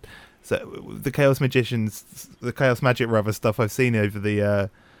almost, and so the Chaos Magicians, the Chaos Magic rather stuff I've seen over the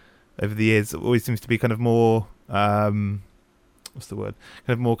years always seems to be kind of more what's the word?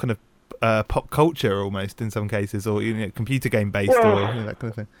 Kind of more kind of pop culture almost in some cases, or computer game based, or that kind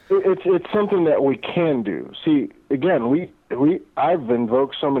of thing. It's something that we can do. See, again, I've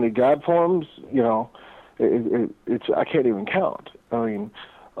invoked so many god forms. It's I can't even count. I mean,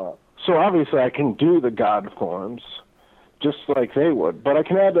 so obviously I can do the god forms just like they would, but I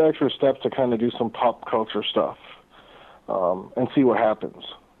can add the extra steps to kind of do some pop culture stuff and see what happens.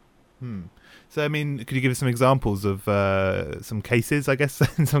 So, I mean, could you give us some examples of some cases, I guess,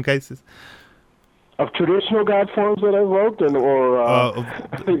 in some cases? Of traditional god forms that I've evoked,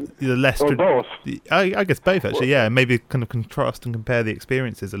 or less or both? I guess both, actually, yeah. Maybe kind of contrast and compare the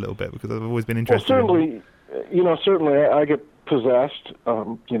experiences a little bit, because I've always been interested. Well, certainly I get possessed.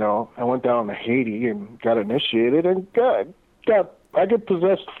 I went down to Haiti and got initiated, and I get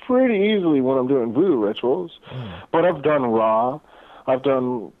possessed pretty easily when I'm doing voodoo rituals. But I've done Ra. I've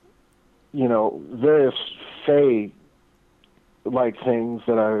done various Fae-like things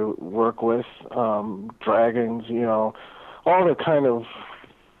that I work with, dragons, all the kind of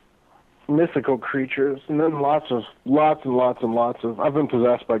mythical creatures, and then lots and lots of. I've been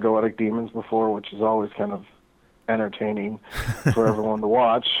possessed by goetic demons before, which is always kind of entertaining for everyone to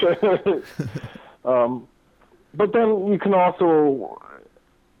watch. But then you can also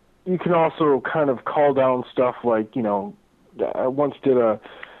kind of call down stuff like, I once did a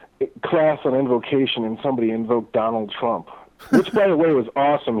class on invocation, and somebody invoked Donald Trump, which, by the way, was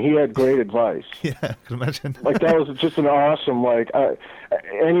awesome. He had great advice. Yeah, I can imagine. Like, that was just an awesome, and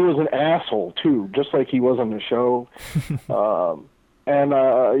he was an asshole, too, just like he was on the show. And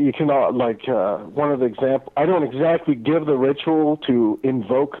you can, one of the examples, I don't exactly give the ritual to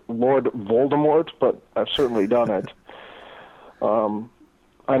invoke Lord Voldemort, but I've certainly done it.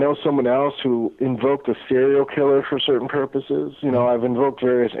 I know someone else who invoked a serial killer for certain purposes. I've invoked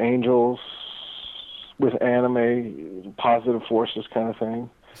various angels with anime, positive forces kind of thing.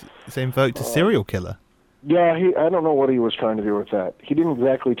 So invoked a serial killer? Yeah, I don't know what he was trying to do with that. He didn't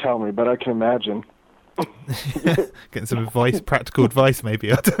exactly tell me, but I can imagine. Getting some advice, practical advice,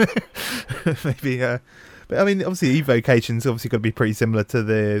 maybe. I don't know. Maybe. But I mean, obviously, evocation's obviously got to be pretty similar to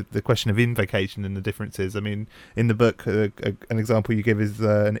the question of invocation and the differences. I mean, in the book, an example you give is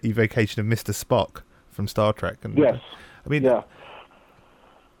an evocation of Mr. Spock from Star Trek. And, yes. I mean, yeah.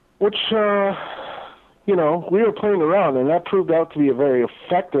 Which, we were playing around, and that proved out to be a very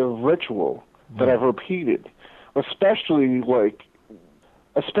effective ritual that I've repeated, especially in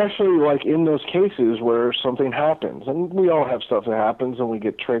those cases where something happens. And we all have stuff that happens, and we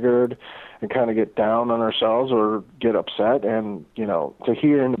get triggered and kind of get down on ourselves or get upset. And, to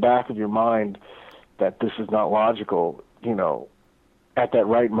hear in the back of your mind that this is not logical, at that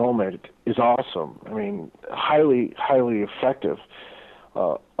right moment is awesome. I mean, highly, highly effective.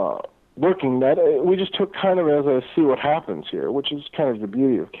 Working that, we just took kind of as a see what happens here, which is kind of the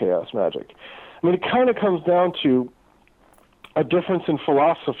beauty of chaos magic. I mean, it kind of comes down to a difference in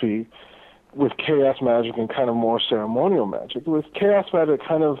philosophy with chaos magic and kind of more ceremonial magic. With chaos magic,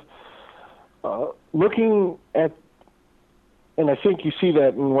 kind of looking at, and I think you see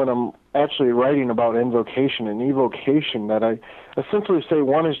that in when I'm actually writing about invocation and evocation, that I essentially say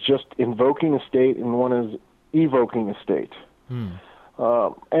one is just invoking a state and one is evoking a state.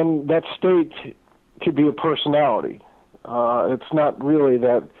 And that state could be a personality. It's not really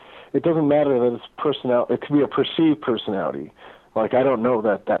that, it doesn't matter that it's personality, it could be a perceived personality. Like, I don't know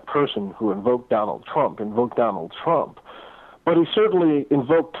that that person who invoked Donald Trump, but he certainly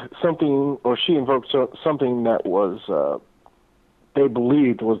invoked something, or she invoked something that was, they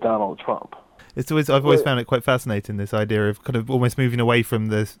believed was Donald Trump. I've always found it quite fascinating, this idea of kind of almost moving away from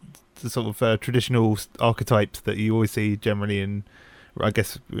the sort of traditional archetypes that you always see generally in, I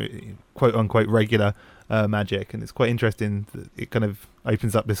guess, quote unquote regular magic, and it's quite interesting that it kind of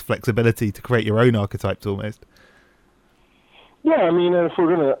opens up this flexibility to create your own archetypes almost. Yeah, I mean, if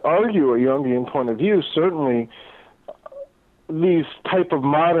we're going to argue a Jungian point of view, certainly these type of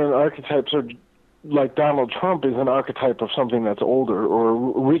modern archetypes are, like Donald Trump is an archetype of something that's older, or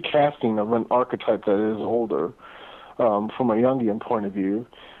recasting of an archetype that is older, from a Jungian point of view.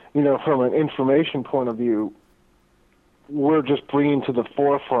 You know, from an information point of view, we're just bringing to the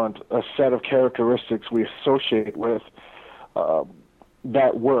forefront a set of characteristics we associate with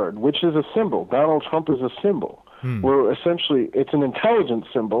that word, which is a symbol. Donald Trump is a symbol. We're essentially, it's an intelligent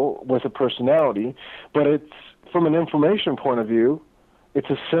symbol with a personality, but it's, from an information point of view,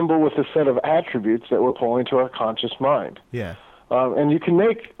 it's a symbol with a set of attributes that we're pulling to our conscious mind. Yeah. And you can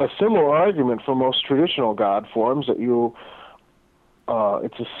make a similar argument for most traditional God forms that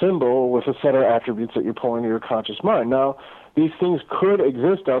it's a symbol with a set of attributes that you're pulling to your conscious mind. Now, these things could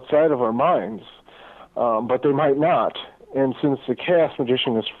exist outside of our minds, but they might not. And since the chaos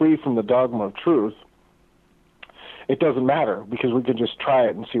magician is free from the dogma of truth, it doesn't matter, because we could just try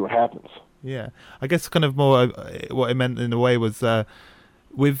it and see what happens. Yeah, I guess kind of more what I meant in a way was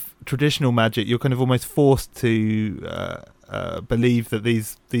with traditional magic, you're kind of almost forced to believe that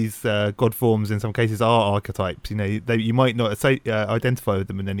these god forms in some cases are archetypes. You know, you might not identify with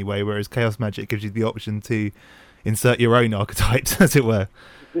them in any way, whereas chaos magic gives you the option to insert your own archetypes, as it were.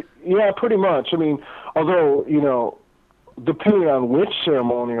 Yeah, pretty much. I mean, although, you know, depending on which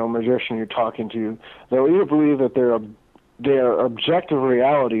ceremonial magician you're talking to, they'll either believe that they're objective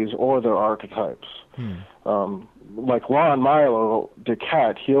realities or they're archetypes. Like Lon Milo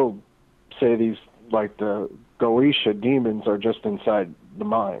Descartes, he'll say these, like the Goetia demons are just inside the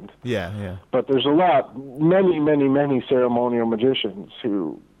mind. Yeah, yeah. But there's many ceremonial magicians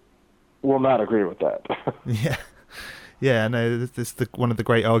who will not agree with that. Yeah. Yeah, no, this is one of the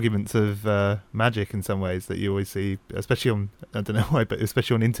great arguments of magic in some ways that you always see, especially on, I don't know why, but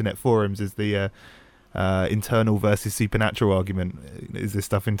especially on internet forums, is the internal versus supernatural argument. Is this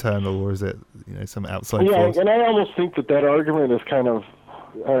stuff internal, or is it, you know, some outside force? Yeah, and I almost think that argument is kind of,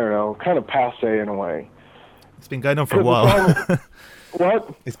 I don't know, kind of passé in a way. It's been going on for a while.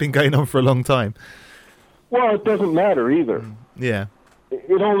 What? It's been going on for a long time. Well, it doesn't matter either. Yeah.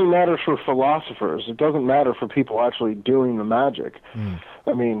 It only matters for philosophers. It doesn't matter for people actually doing the magic.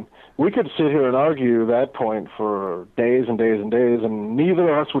 I mean, we could sit here and argue that point for days and days and days, and neither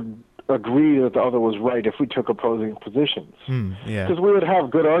of us would agree that the other was right if we took opposing positions. Yeah. Because we would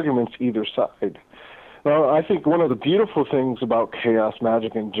have good arguments either side. Well, I think one of the beautiful things about chaos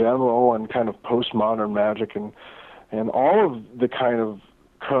magic in general, and kind of postmodern magic, and all of the kind of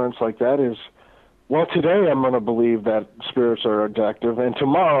currents like that is, well, today I'm going to believe that spirits are objective, and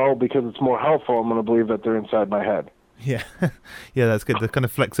tomorrow, because it's more helpful, I'm going to believe that they're inside my head. Yeah, yeah, that's good. The kind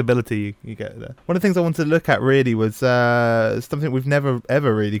of flexibility you get there. One of the things I wanted to look at really was something we've never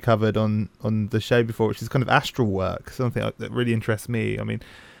ever really covered on the show before, which is kind of astral work. Something that really interests me. I mean,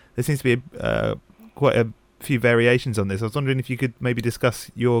 there seems to be quite a few variations on this. I was wondering if you could maybe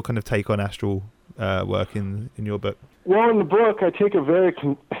discuss your kind of take on astral work in your book. Well, in the book, I take a very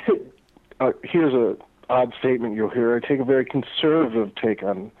here's a odd statement you'll hear. I take a very conservative take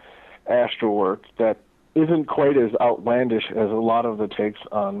on astral work that isn't quite as outlandish as a lot of the takes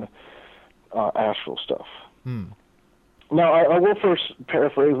on astral stuff. Now, I will first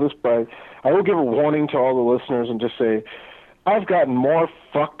paraphrase this by, I will give a warning to all the listeners and just say, I've gotten more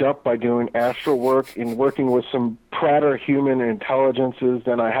fucked up by doing astral work in working with some prater human intelligences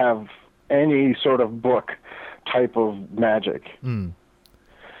than I have any sort of book type of magic.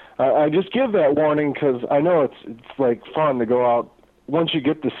 I just give that warning because I know it's like fun to go out, once you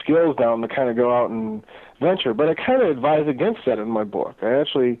get the skills down, to kind of go out and venture. But I kind of advise against that in my book. I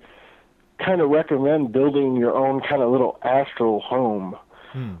actually kind of recommend building your own kind of little astral home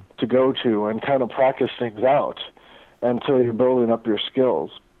to go to and kind of practice things out. until you're building up your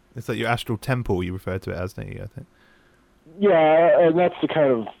skills. It's like your astral temple, you refer to it as, don't you, I think? Yeah, and that's the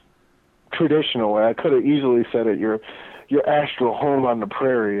kind of traditional way. I could have easily said it, your astral home on the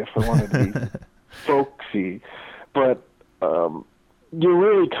prairie, if I wanted to be folksy. But you're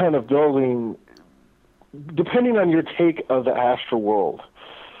really kind of building, depending on your take of the astral world,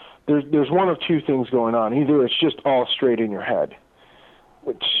 there's one of two things going on. Either it's just all straight in your head,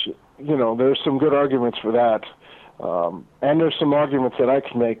 which, there's some good arguments for that. And there's some arguments that I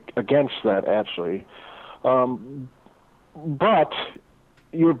can make against that, actually. But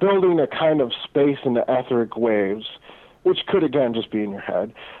you're building a kind of space in the etheric waves, which could, again, just be in your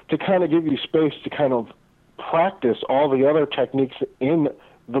head, to kind of give you space to kind of practice all the other techniques in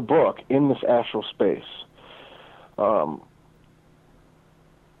the book, in this astral space.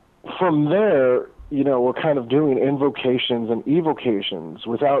 From there, we're kind of doing invocations and evocations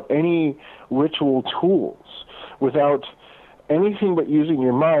without any ritual tools, without anything but using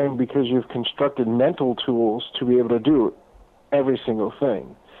your mind, because you've constructed mental tools to be able to do every single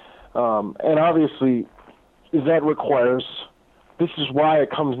thing. And obviously, that requires, this is why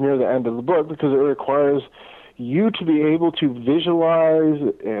it comes near the end of the book, because it requires you to be able to visualize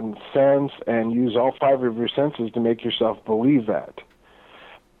and sense and use all 5 of your senses to make yourself believe that.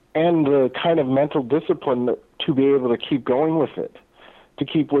 And the kind of mental discipline to be able to keep going with it, to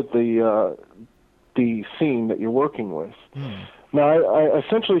keep with the scene that you're working with. Now, I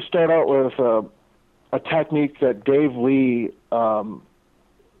essentially start out with a technique that Dave Lee, I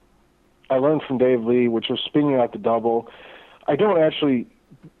learned from Dave Lee, which was spinning out the double. I don't actually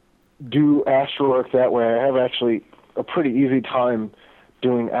do astral work that way. I have actually a pretty easy time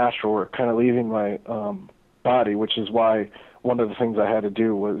doing astral work, kind of leaving my body, which is why one of the things I had to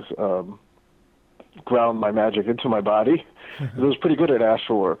do was ground my magic into my body. I was pretty good at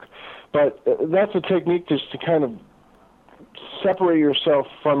astral work. But that's a technique just to kind of separate yourself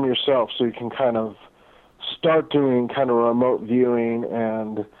from yourself, so you can kind of start doing kind of remote viewing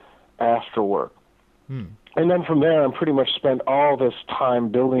and astral work. And then from there, I'm pretty much spent all this time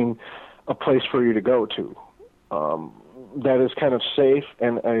building a place for you to go to that is kind of safe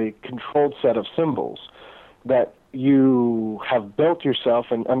and a controlled set of symbols that you have built yourself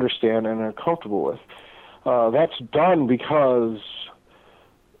and understand and are comfortable with. That's done because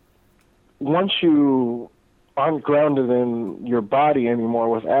once you aren't grounded in your body anymore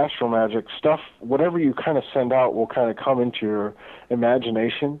with astral magic stuff, whatever you kind of send out will kind of come into your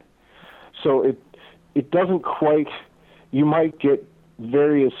imagination. So it doesn't quite, you might get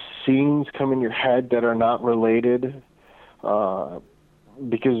various scenes come in your head that are not related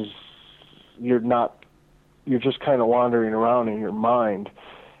because you're just kind of wandering around in your mind.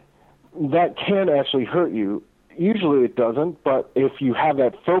 That can actually hurt you. Usually it doesn't, but if you have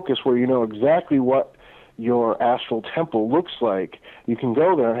that focus where you know exactly what your astral temple looks like, you can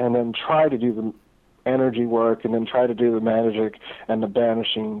go there and then try to do the energy work and then try to do the magic and the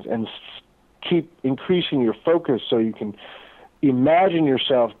banishings and keep increasing your focus so you can imagine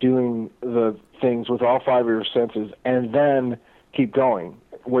yourself doing the things with all 5 of your senses and then keep going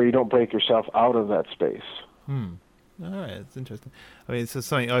where you don't break yourself out of that space. All right, it's interesting. I mean, it's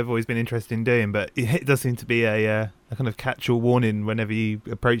something I've always been interested in doing, but it does seem to be a kind of catch-all warning whenever you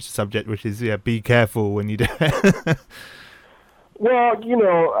approach the subject, which is, be careful when you do it. Well,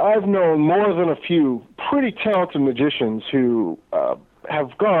 I've known more than a few pretty talented magicians who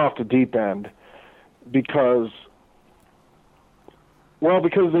have gone off the deep end because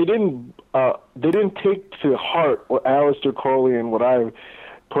they didn't take to heart what Aleister Crowley and what I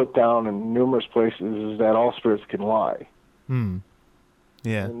put down in numerous places is that all spirits can lie.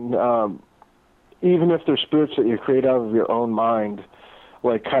 Yeah. And even if they're spirits that you create out of your own mind,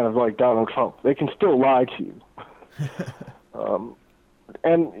 kind of like Donald Trump, they can still lie to you.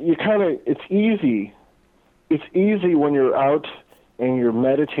 And it's easy. It's easy when you're out and you're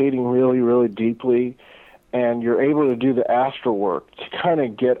meditating really, really deeply and you're able to do the astral work to kind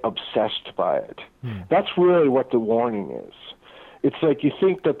of get obsessed by it. That's really what the warning is. It's like you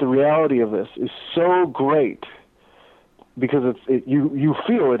think that the reality of this is so great because you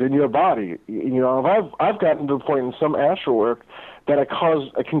feel it in your body. I've gotten to the point in some astral work that it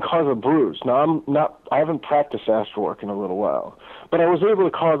can cause a bruise. Now I haven't practiced astral work in a little while, but I was able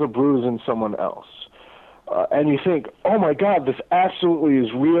to cause a bruise in someone else. And you think, oh my God, this absolutely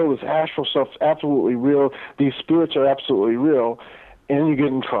is real. This astral stuff's absolutely real. These spirits are absolutely real, and you get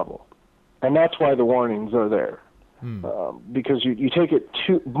in trouble. And that's why the warnings are there. Because you take it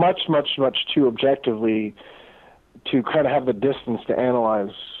too much too objectively to kind of have the distance to analyze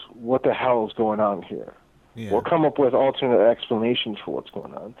what the hell is going on here, or come up with alternate explanations for what's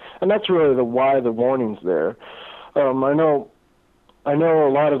going on. And that's really why the warning's there. I know a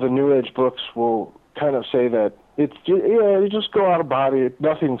lot of the New Age books will kind of say that you just go out of body,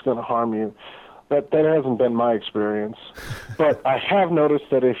 nothing's going to harm you. That hasn't been my experience. But I have noticed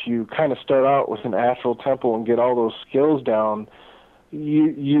that if you kind of start out with an astral temple and get all those skills down,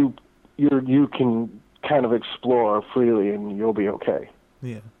 you can kind of explore freely and you'll be okay.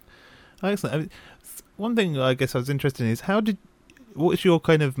 Yeah. Excellent. I mean, one thing I guess I was interested in is what's your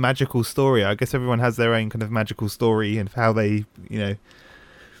kind of magical story? I guess everyone has their own kind of magical story and how they,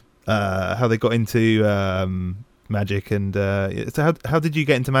 how they got into magic, and so how did you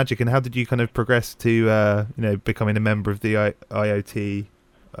get into magic, and how did you kind of progress to becoming a member of the IoT?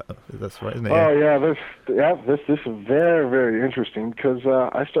 That's right, isn't it? Oh yeah, this is very, very interesting because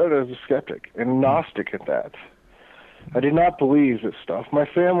I started as a skeptic and Gnostic at that. I did not believe this stuff. My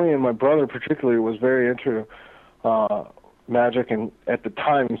family and my brother particularly was very into magic, and at the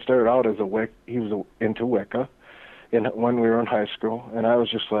time he started out as he was into Wicca when we were in high school, and I was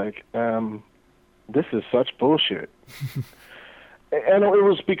just like, this is such bullshit. And it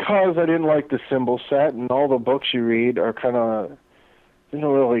was because I didn't like the symbol set, and all the books you read are kind of, didn't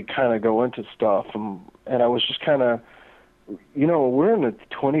really kind of go into stuff, and I was just kind of, we're in the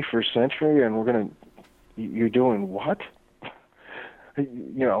 21st century, and you're doing what?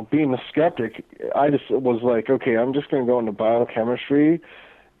 Being a skeptic, I just was like, okay, I'm just going to go into biochemistry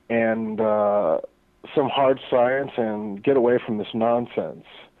and some hard science and get away from this nonsense.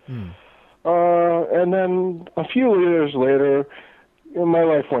 And then a few years later, my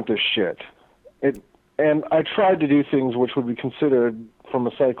life went to shit. And I tried to do things which would be considered, from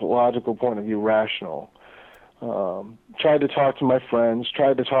a psychological point of view, rational. Tried to talk to my friends,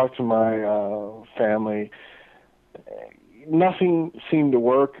 tried to talk to my family. Nothing seemed to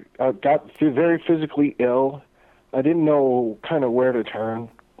work. I got very physically ill. I didn't know kind of where to turn.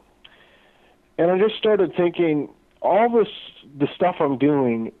 And I just started thinking, the stuff I'm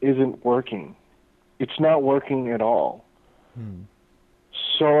doing isn't working. It's not working at all.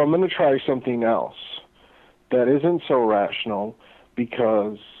 So I'm going to try something else that isn't so rational,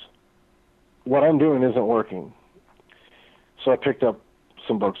 because what I'm doing isn't working. So I picked up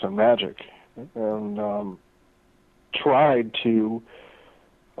some books on magic and tried to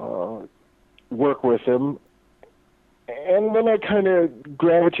work with them. And then I kind of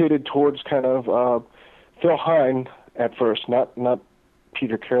gravitated towards kind of Phil Hine at first, not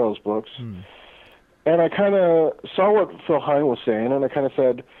Peter Carroll's books. And I kind of saw what Phil Hine was saying, and I kind of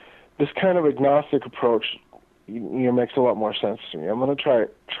said, this kind of agnostic approach makes a lot more sense to me. I'm going to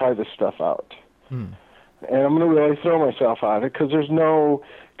try this stuff out. And I'm going to really throw myself at it, because there's no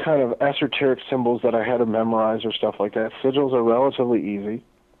kind of esoteric symbols that I had to memorize or stuff like that. Sigils are relatively easy.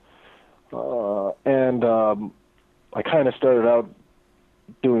 And I kind of started out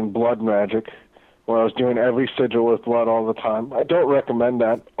doing blood magic, where I was doing every sigil with blood all the time. I don't recommend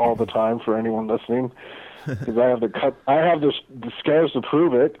that all the time for anyone listening, because I have the scars to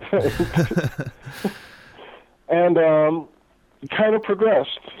prove it. And kind of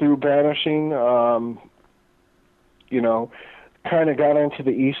progressed through banishing, kind of got into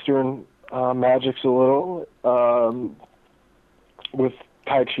the Eastern magics a little, with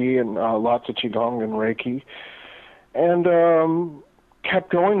Tai Chi and lots of Qigong and Reiki, and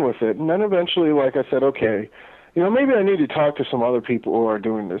kept going with it. And then eventually, like I said, okay, maybe I need to talk to some other people who are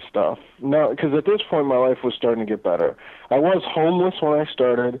doing this stuff. No, because at this point, my life was starting to get better. I was homeless when I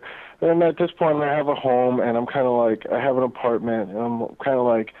started, and at this point, I have a home, and I'm kind of like, I have an apartment, and I'm kind of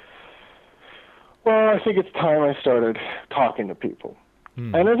like, well, I think it's time I started talking to people.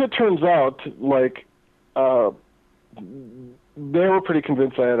 And as it turns out, like, they were pretty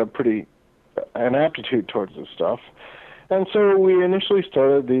convinced I had an aptitude towards this stuff. And so we initially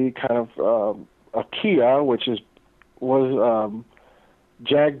started the kind of a Kia, which was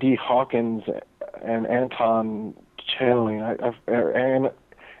Jag D. Hawkins and Anton Channeling. And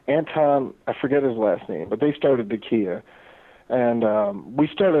Anton, I forget his last name, but they started the Kia. And we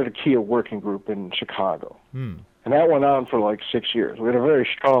started a Kia working group in Chicago. And that went on for like 6 years. We had a very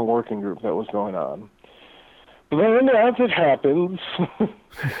strong working group that was going on. But then, as it happens,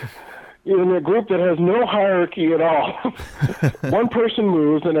 in a group that has no hierarchy at all, one person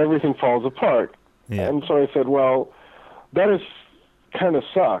moves and everything falls apart. Yeah. And so I said, well, that is kind of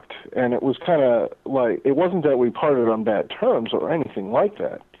sucked. And it was kind of like, it wasn't that we parted on bad terms or anything like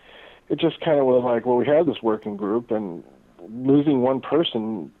that. It just kind of was like, well, we had this working group, and losing one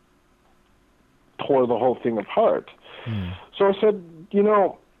person tore the whole thing apart. So I said,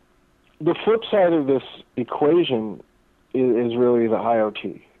 the flip side of this equation is really the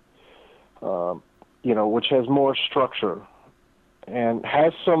IoT. Which has more structure and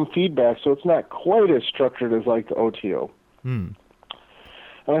has some feedback, so it's not quite as structured as like the OTO. And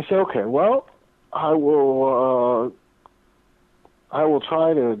I said, okay, well, I will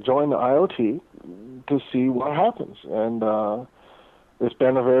try to join the IoT to see what happens, and it's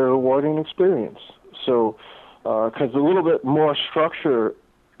been a very rewarding experience. So, because a little bit more structure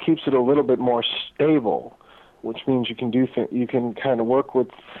keeps it a little bit more stable, which means you can you can kind of work with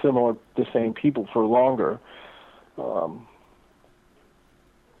the same people for longer.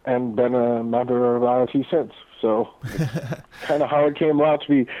 And been a member of IoT since. So kind of how it came about to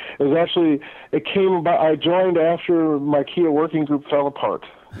be. It came about, I joined after my Kia working group fell apart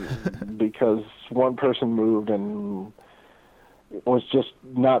because one person moved and it was just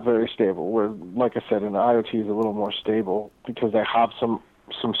not very stable. Where, like I said, an IoT is a little more stable because they have some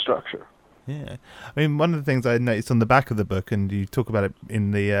structure. Yeah. I mean, one of the things I noticed on the back of the book, and you talk about it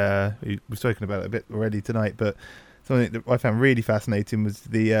in the, we've spoken about it a bit already tonight, but something that I found really fascinating was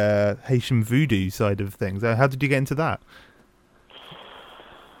the Haitian voodoo side of things. How did you get into that?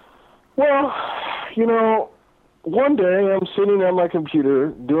 Well, one day I'm sitting on my computer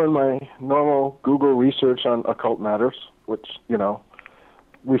doing my normal Google research on occult matters, which,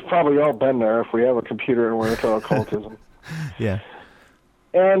 we've probably all been there if we have a computer and we're into occultism. Yeah.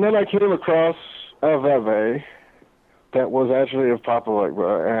 And then I came across a Veve that was actually of Papa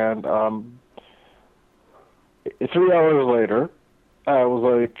Legba, and 3 hours later, I was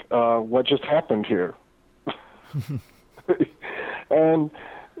like, what just happened here? And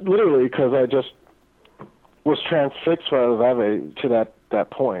literally, because I just was transfixed by the Veve to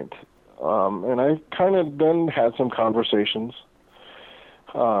that point. And I kind of then had some conversations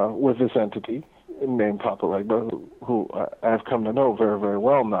with this entity named Papa Legba, who I've come to know very, very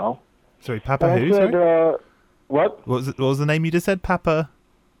well now. Sorry, Papa and who? I said, sorry? What? What was the name you just said? Papa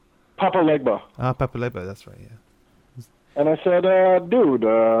Legba. Ah, Papa Legba, that's right, yeah. And I said, dude,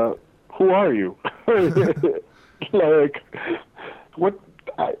 who are you? Like, what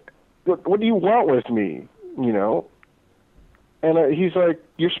do you want with me, And he's like,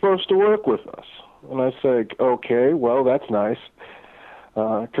 you're supposed to work with us. And I said, okay, well, that's nice.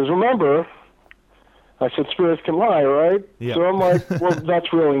 Because remember, I said spirits can lie, right? Yeah. So I'm like, well,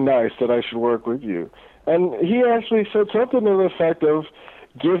 that's really nice that I should work with you. And he actually said something to the effect of,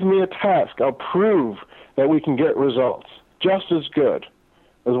 give me a task. I'll prove that we can get results just as good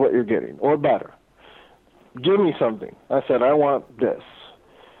as what you're getting, or better. Give me something. I said, I want this.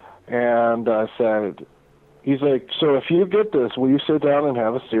 And I said, he's like, so if you get this, will you sit down and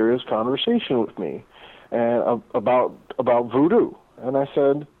have a serious conversation with me and about voodoo? And I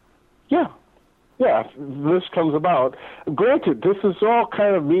said, yeah, this comes about. Granted, this is all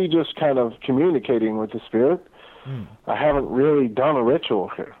kind of me just kind of communicating with the spirit. I haven't really done a ritual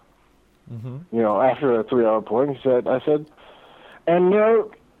here. After a 3-hour point, I said, and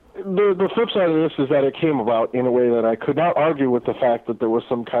the flip side of this is that it came about in a way that I could not argue with the fact that there was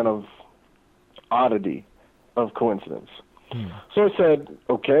some kind of oddity of coincidence. So I said,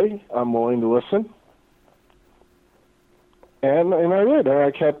 okay, I'm willing to listen. And I did. And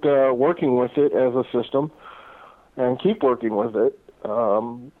I kept working with it as a system and keep working with it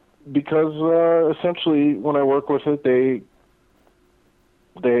because essentially when I work with it,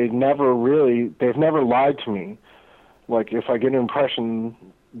 they've never lied to me. Like if I get an impression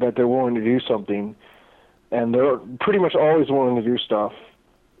that they're willing to do something, and they're pretty much always willing to do stuff,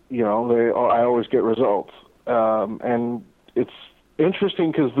 I always get results. And it's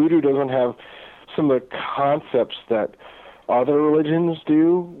interesting because voodoo doesn't have some of the concepts that other religions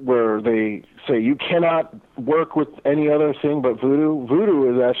do, where they say you cannot work with any other thing but voodoo.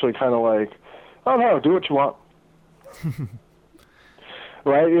 Voodoo is actually kind of like, oh no, do what you want.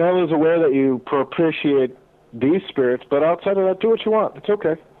 Right? There's a way that you propitiate these spirits, but outside of that, do what you want. It's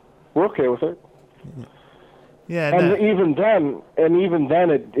okay. We're okay with it. Yeah. And even then,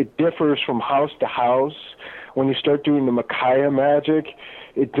 it differs from house to house. When you start doing the Makaya magic,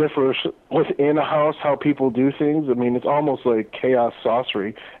 it differs within a house how people do things. I mean, it's almost like chaos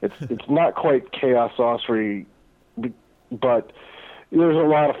sorcery. It's not quite chaos sorcery, but there's a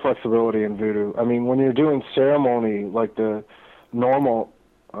lot of flexibility in voodoo. I mean, when you're doing ceremony like the normal,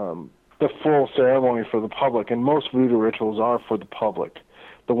 the full ceremony for the public, and most voodoo rituals are for the public.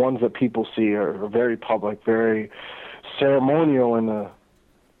 The ones that people see are very public, very ceremonial in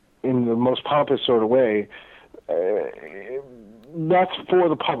the most pompous sort of way. That's for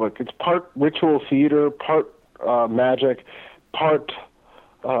the public. It's part ritual theater, part magic, part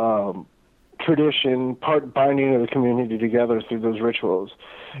tradition, part binding of the community together through those rituals.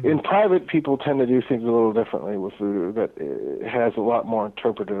 In private, people tend to do things a little differently with voodoo. That it has a lot more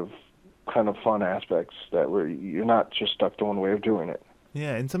interpretive kind of fun aspects where you're not just stuck to one way of doing it.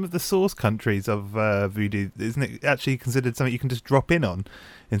 Yeah, in some of the source countries of voodoo, isn't it actually considered something you can just drop in on?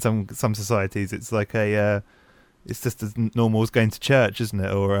 In some societies, it's like it's just as normal as going to church, isn't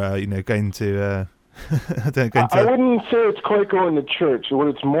it? Or going to I wouldn't say it's quite going to church. What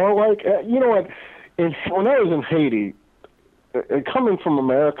it's more like, you know what? When I was in Haiti, coming from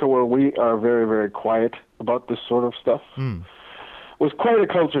America, where we are very, very quiet about this sort of stuff, was quite a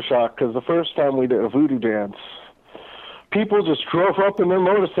culture shock. Because the first time we did a voodoo dance, people just drove up in their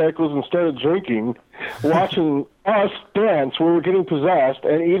motorcycles and started drinking, watching us dance. We were getting possessed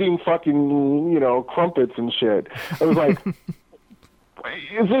and eating fucking, crumpets and shit. It was like,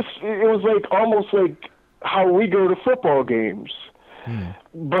 it was like almost like how we go to football games.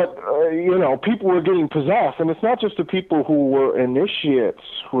 But, people were getting possessed. And it's not just the people who were initiates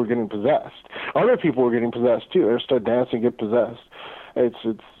who were getting possessed. Other people were getting possessed too. They start dancing, get possessed.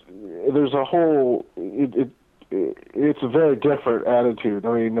 There's a whole, it's a very different attitude.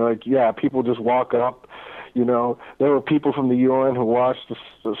 I mean, people just walk up. There were people from the UN who watched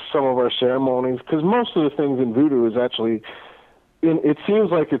some of our ceremonies, because most of the things in voodoo is actually, it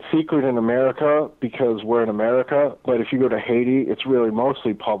seems like it's secret in America because we're in America, but if you go to Haiti, it's really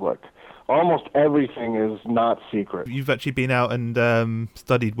mostly public. Almost everything is not secret. You've actually been out and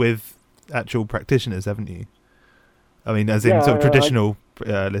studied with actual practitioners, haven't you? I mean, as in sort of traditional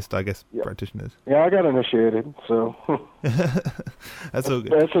list, I guess, practitioners. Yeah, I got initiated, so that's all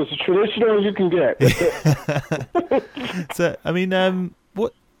good. That's as traditional as you can get. So, I mean,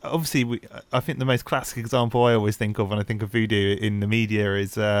 what? Obviously, I think the most classic example I always think of when I think of voodoo in the media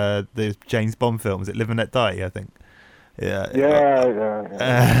is the James Bond film. Is it Live and Let Die? I think. Yeah.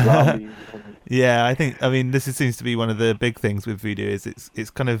 Yeah, I mean, this seems to be one of the big things with voodoo. Is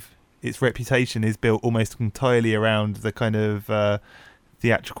it's kind of, its reputation is built almost entirely around the kind of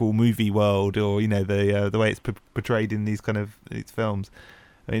theatrical movie world, or the way it's portrayed in these films.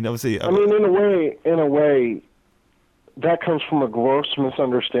 I mean, obviously. In a way, that comes from a gross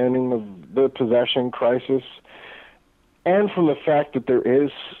misunderstanding of the possession crisis, and from the fact that there is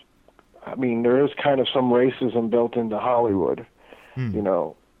kind of some racism built into Hollywood.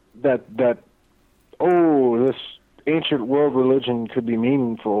 That this ancient world religion could be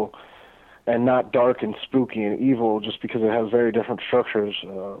meaningful and not dark and spooky and evil just because it has very different structures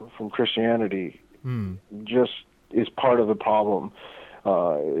from Christianity. Just is part of the problem.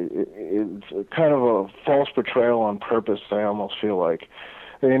 It's kind of a false portrayal on purpose, I almost feel like.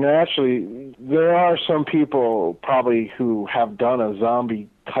 And actually, there are some people probably who have done a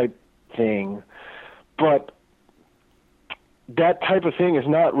zombie-type thing, but that type of thing is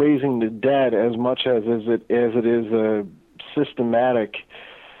not raising the dead as much as it is a systematic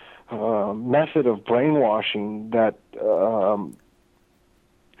method of brainwashing that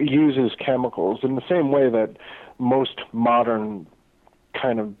uses chemicals in the same way that most modern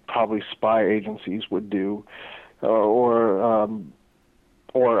kind of probably spy agencies would do, or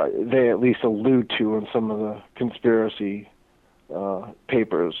they at least allude to in some of the conspiracy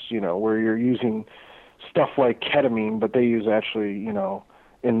papers, where you're using stuff like ketamine, but they use actually,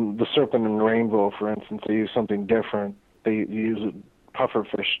 in The Serpent and the Rainbow, for instance, they use something different. They use a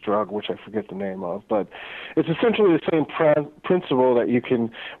pufferfish drug, which I forget the name of, but it's essentially the same principle that you can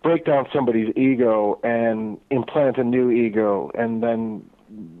break down somebody's ego and implant a new ego, and then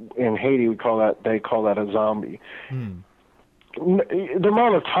in Haiti they call that a zombie. The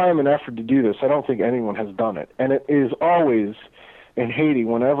amount of time and effort to do this, I don't think anyone has done it, and it is always in Haiti,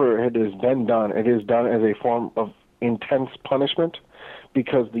 whenever it has been done, it is done as a form of intense punishment,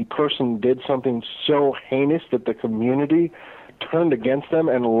 because the person did something so heinous that the community turned against them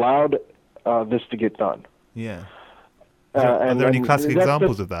and allowed this to get done. Yeah. Are there any classic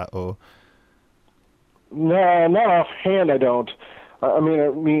examples of that, or? No, not offhand. I don't. I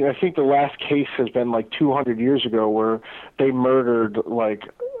mean, I think the last case has been like 200 years ago, where they murdered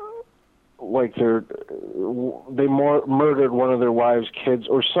murdered one of their wives' kids,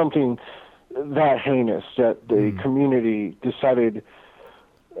 or something that heinous, that the community decided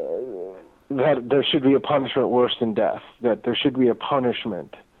that there should be a punishment worse than death, that there should be a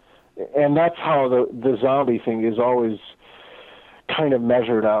punishment. And that's how the zombie thing is always kind of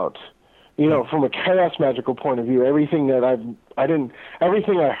measured out. From a chaos magical point of view, everything I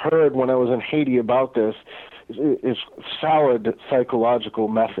heard when I was in Haiti about this is solid psychological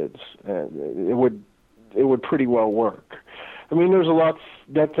methods. It would pretty well work. I mean, there's a lot.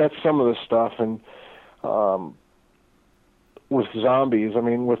 That's some of the stuff, and with zombies, I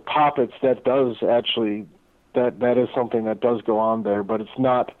mean, with puppets, that does actually that is something that does go on there, but it's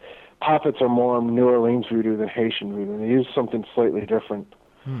not. Puppets are more New Orleans voodoo than Haitian voodoo. They use something slightly different.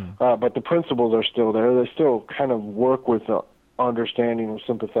 But the principles are still there. They still kind of work with the understanding of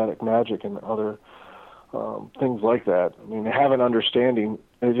sympathetic magic and other things like that. I mean, they have an understanding.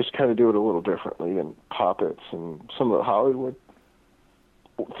 They just kind of do it a little differently than puppets and some of the Hollywood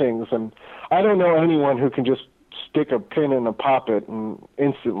things. And I don't know anyone who can just stick a pin in a puppet and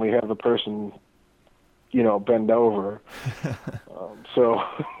instantly have the person, bend over. So,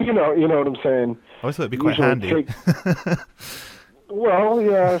 you know what I'm saying? I always thought it'd be quite handy. Well,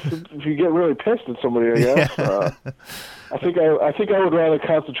 yeah, if you get really pissed at somebody, I guess. Yeah. I think I would rather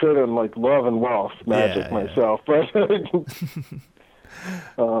concentrate on like love and wealth magic myself, but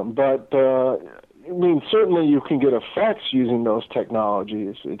I mean, certainly you can get effects using those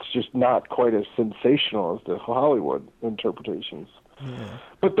technologies. It's just not quite as sensational as the Hollywood interpretations. Yeah.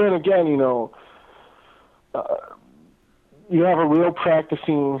 But then again, you have a real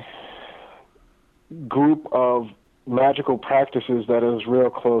practicing group of magical practices that is real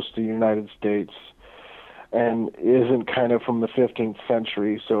close to the United States and isn't kind of from the 15th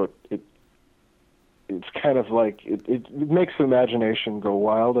century, so it's kind of like it makes the imagination go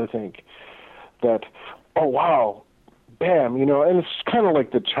wild. I think that, oh wow, bam, and it's kind of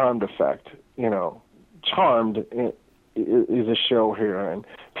like the Charmed effect. Charmed is a show here, and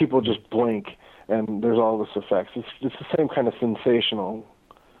people just blink, and there's all this effects. It's the same kind of sensational,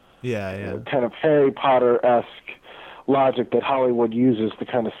 kind of Harry Potter-esque logic that Hollywood uses to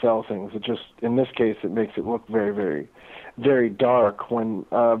kind of sell things. It just, in this case, it makes it look very, very, very dark when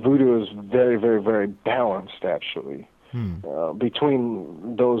voodoo is very, very, very balanced, actually,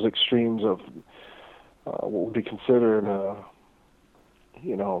 between those extremes of what would be considered,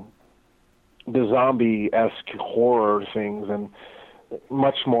 the zombie-esque horror things, and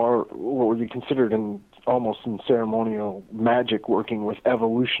much more what would be considered almost in ceremonial magic, working with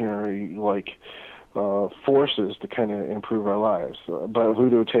evolutionary, forces to kind of improve our lives. But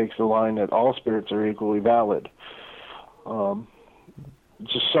voodoo takes the line that all spirits are equally valid.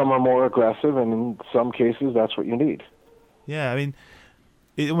 Just some are more aggressive, and in some cases, that's what you need. Yeah, I mean,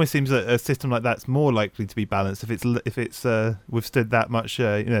 it almost seems that a system like that's more likely to be balanced if it's withstood that much,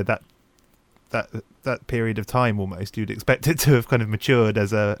 that period of time. Almost, you'd expect it to have kind of matured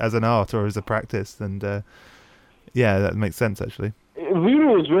as an art or as a practice, and that makes sense actually.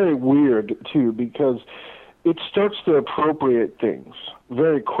 Voodoo is very weird, too, because it starts to appropriate things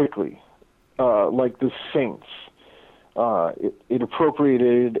very quickly, like the saints. It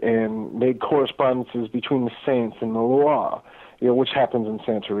appropriated and made correspondences between the saints and the law, which happens in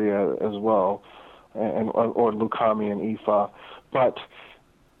Santeria as well, or Lukami and Ifa. But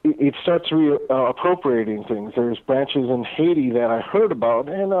it starts appropriating things. There's branches in Haiti that I heard about,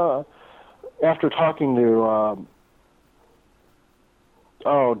 and after talking to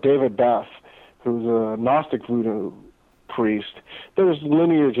David Beth, who's a Gnostic voodoo priest, there's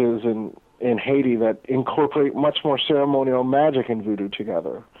lineages in Haiti that incorporate much more ceremonial magic and voodoo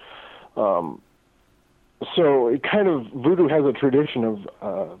together. So it kind of, voodoo has a tradition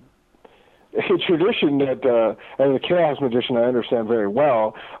that, as a chaos magician, I understand very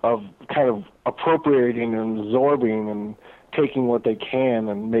well, of kind of appropriating and absorbing and taking what they can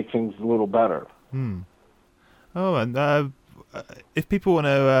and make things a little better. Oh, and if people want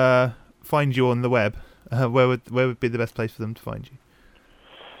to find you on the web, where would be the best place for them to find you?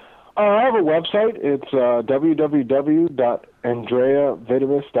 I have a website. It's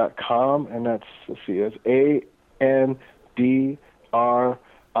www.andreavitimus.com, and that's, it's AndreaVitimus.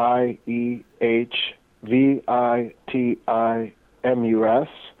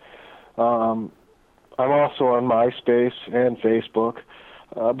 I'm also on MySpace and Facebook,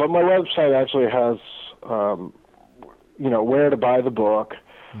 but my website actually has, where to buy the book,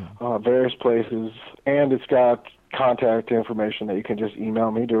 various places, and it's got contact information that you can just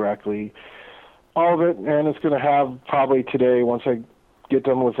email me directly. All of it, and it's going to have probably today, once I get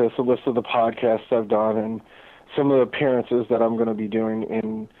done with this, a list of the podcasts I've done and some of the appearances that I'm going to be doing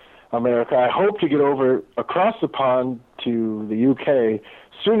in America. I hope to get over across the pond to the UK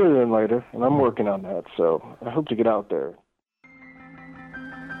sooner than later, and I'm working on that, so I hope to get out there.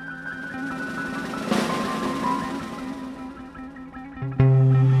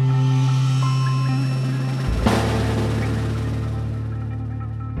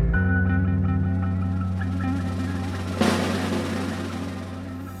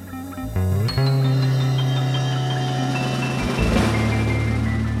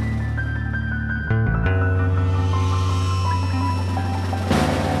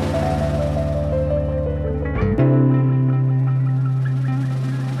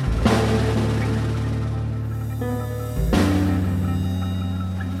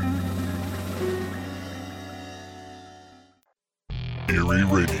 Eerie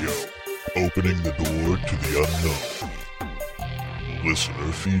Radio, opening the door to the unknown.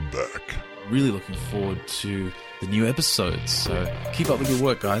 Listener feedback. Really looking forward to the new episodes, so keep up with your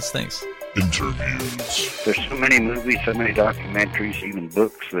work, guys. Thanks. Interviews. There's so many movies, so many documentaries, even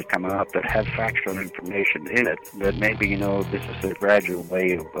books that come out that have factual information in it that maybe, this is a gradual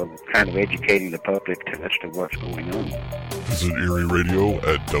way of kind of educating the public as to what's going on. Visit Eerie Radio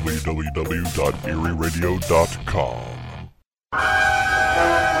at www.eerieradio.com.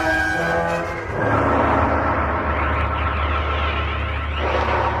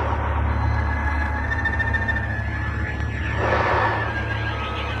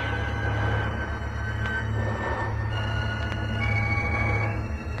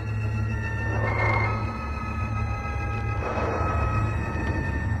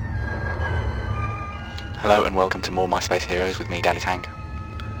 Hello and welcome to more My Space Heroes with me, Daddy Tank.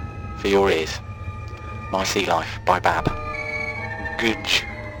 For your ears, My Sea Life by Bab, Gunj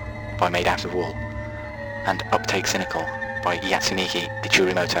by Made Out of Wool, and Uptake Cynical by Yatsuniki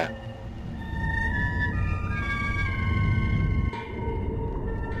Ichurimoto.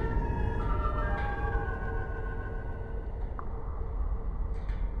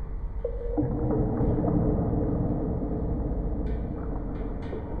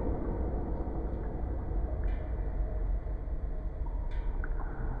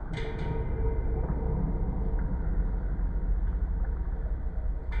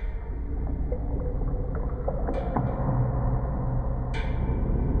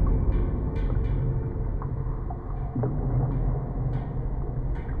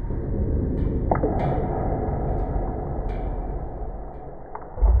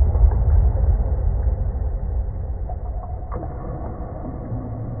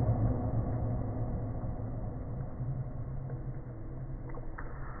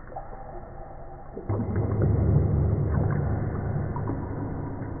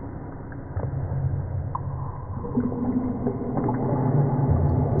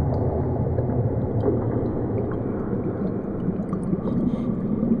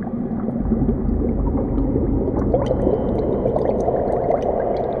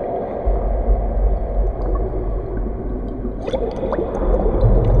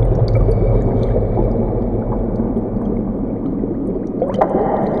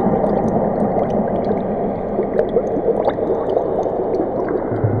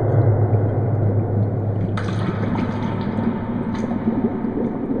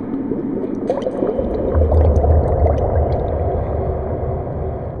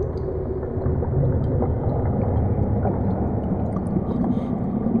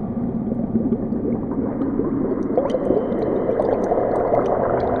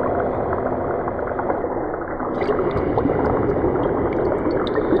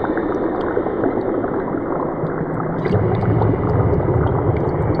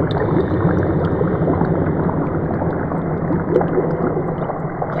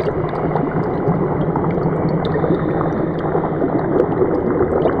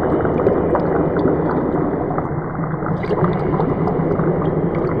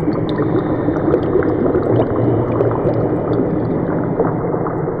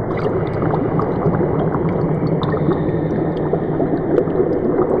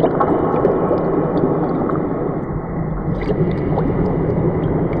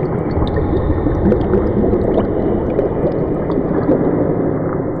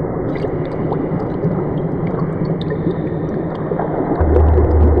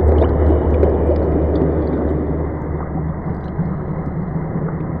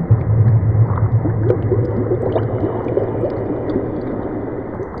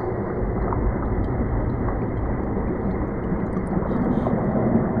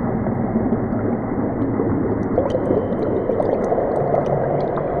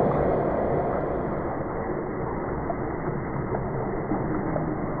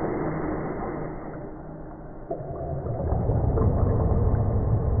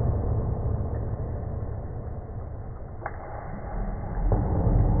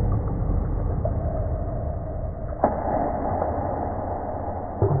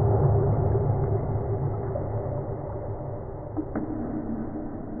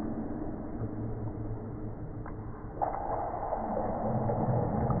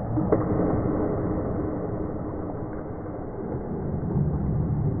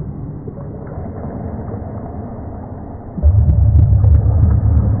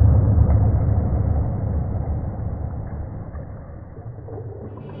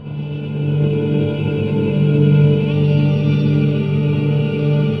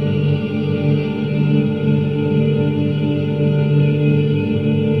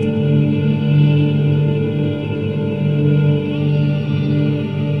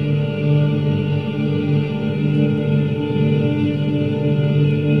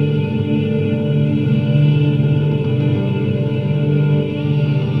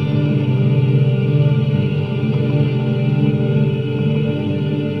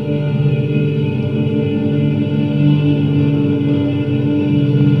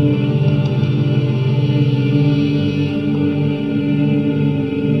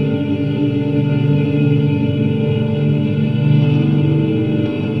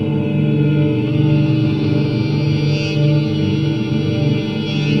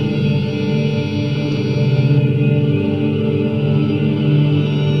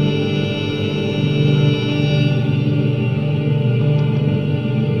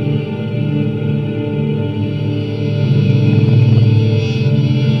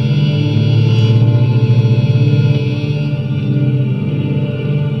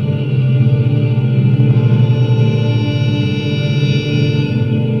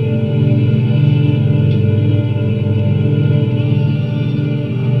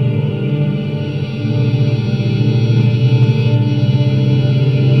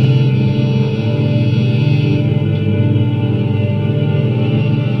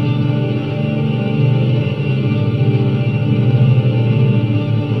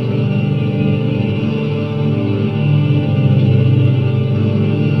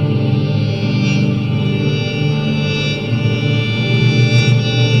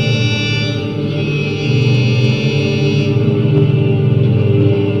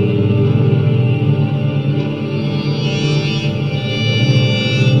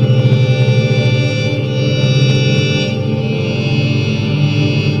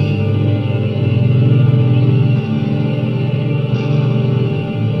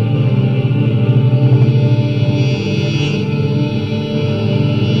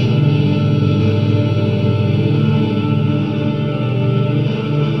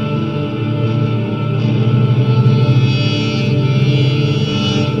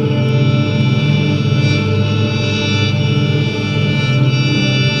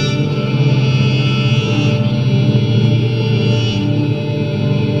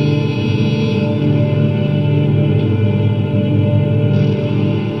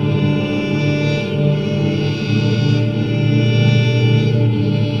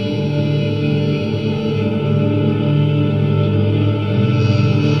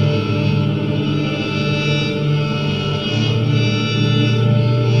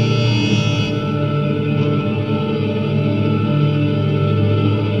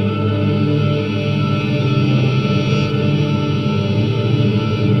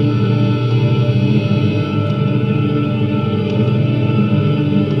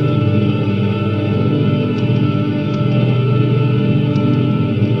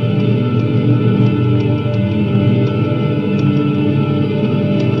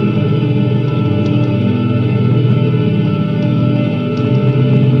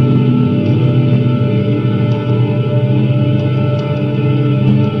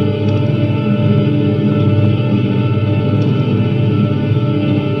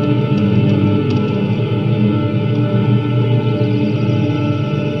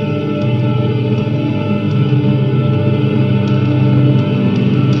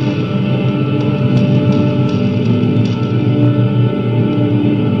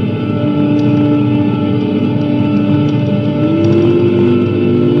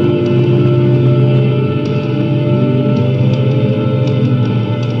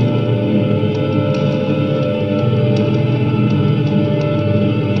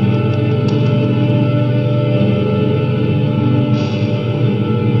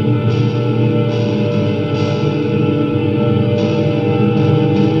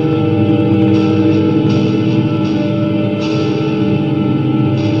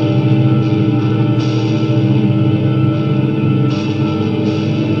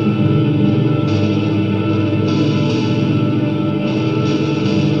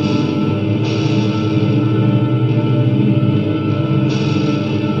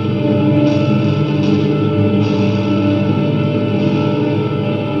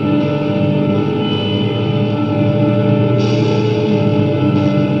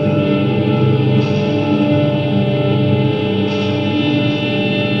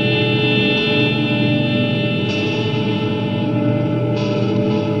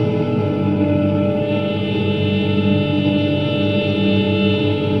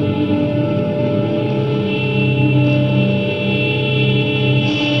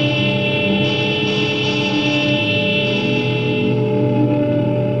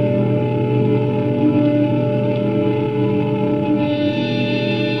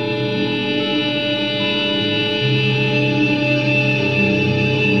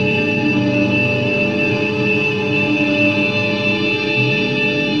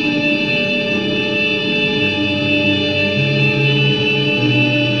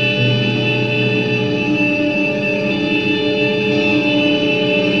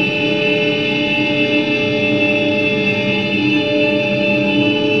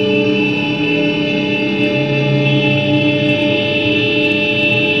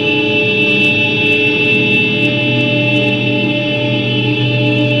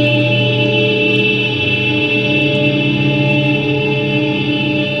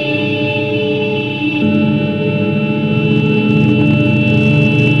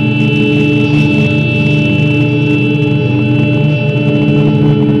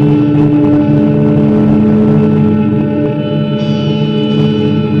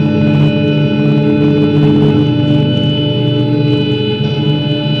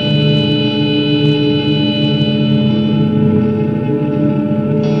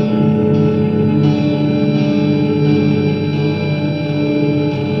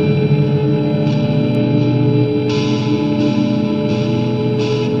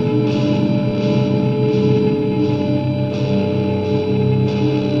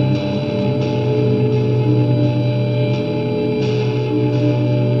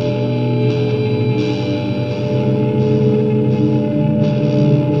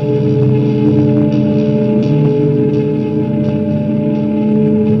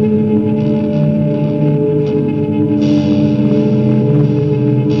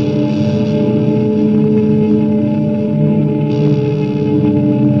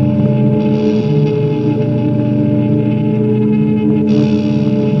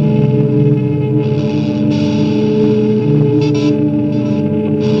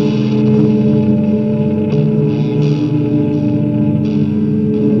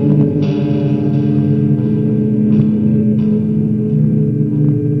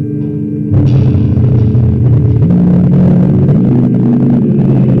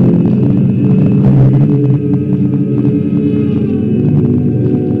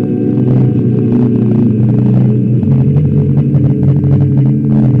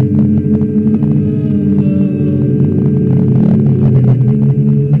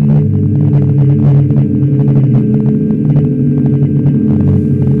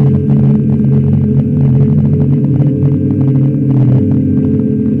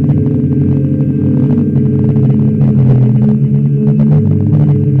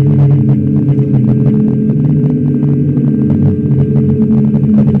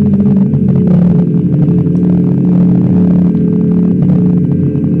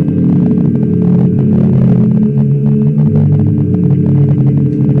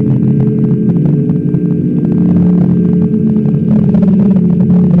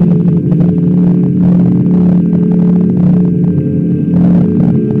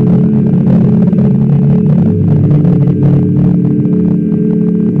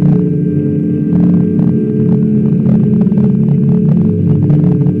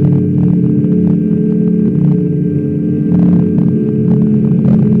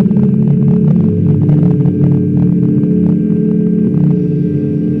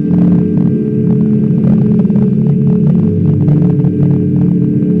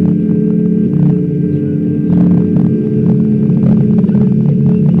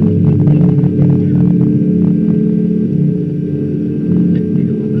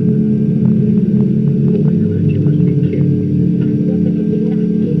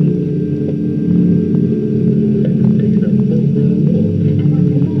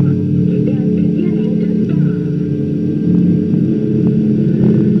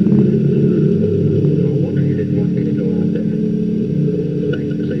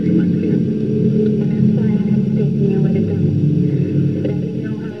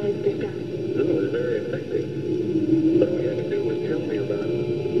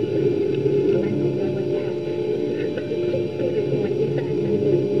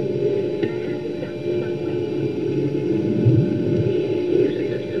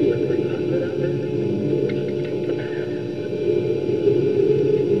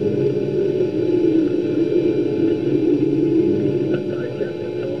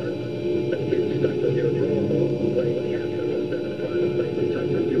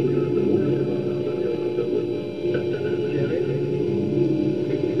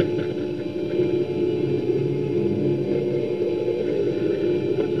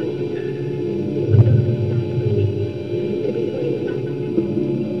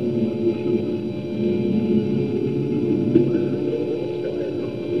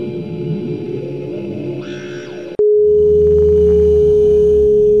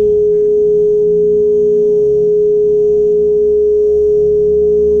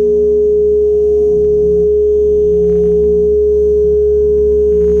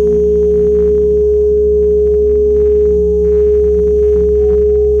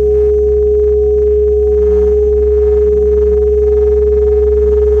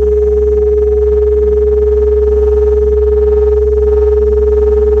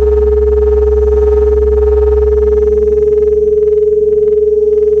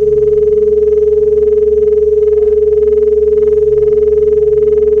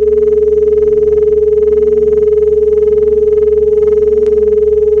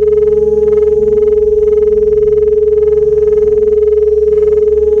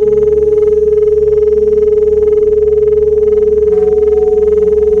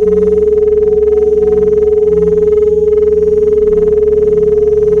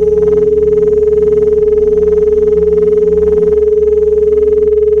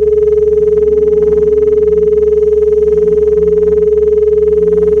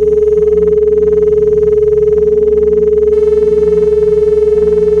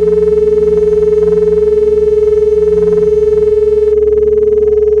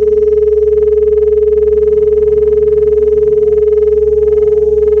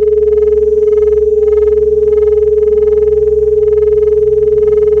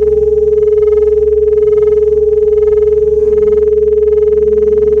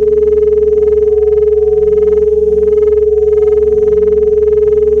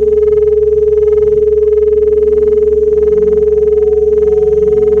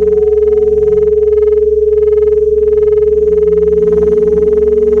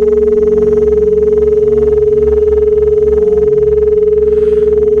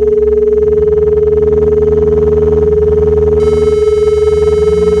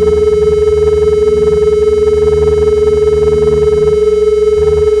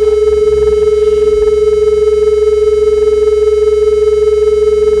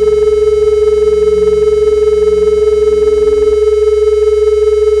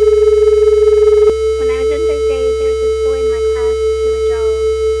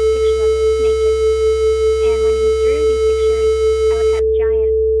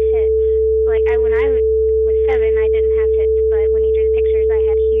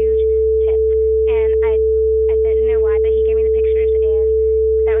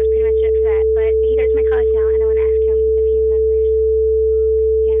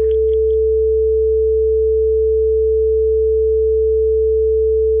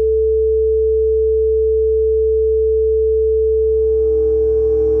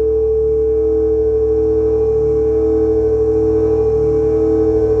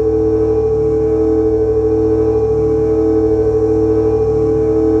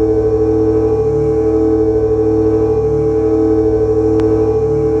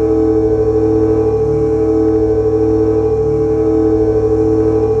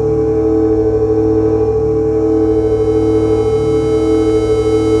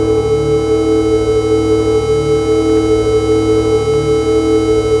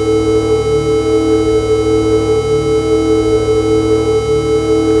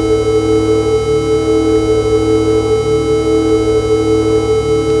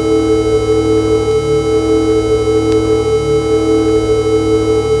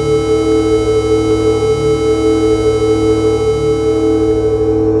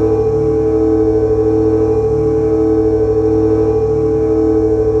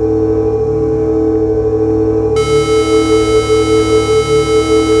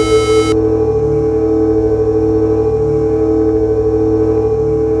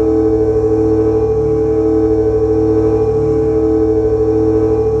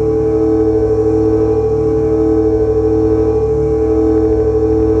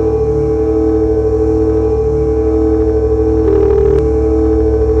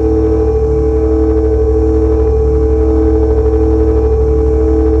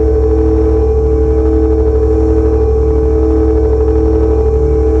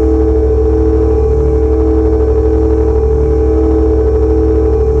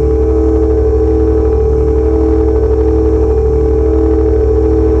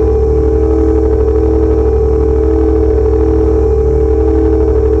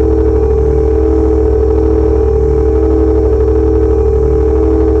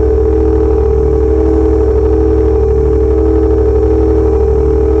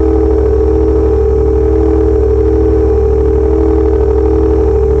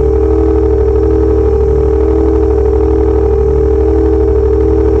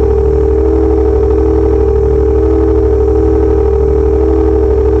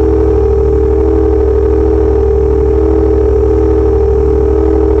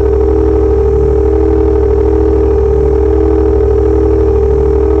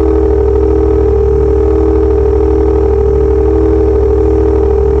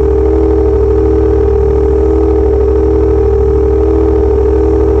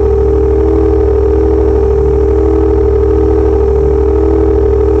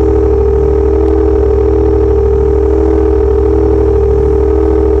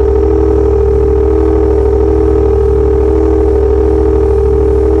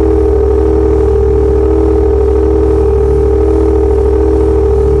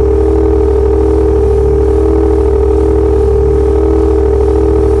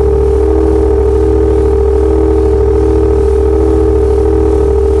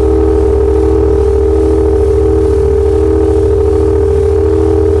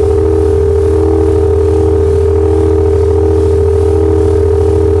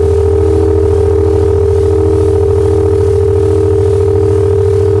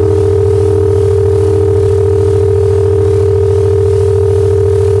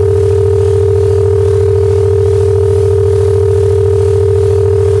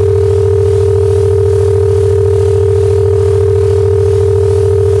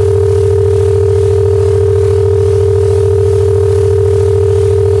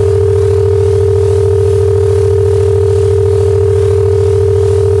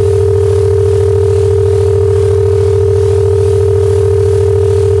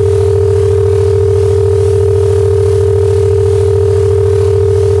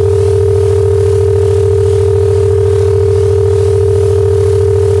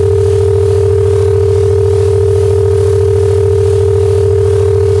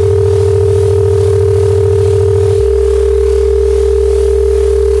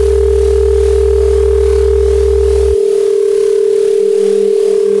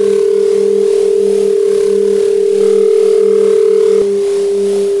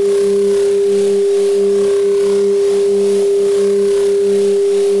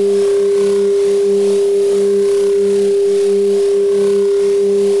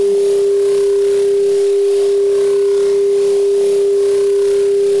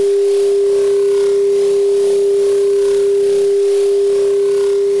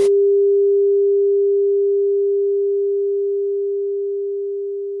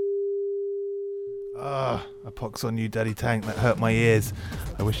 A pox on you, Daddy Tank. That hurt my ears.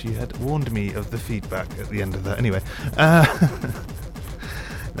 I wish you had warned me of the feedback at the end of that. Anyway.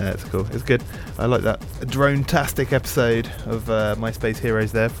 No, it's cool. It's good. I like that drone-tastic episode of My Space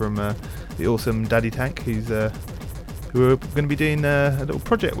Heroes there from the awesome Daddy Tank, who we're going to be doing a little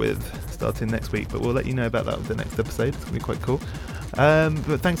project with starting next week. But we'll let you know about that with the next episode. It's going to be quite cool.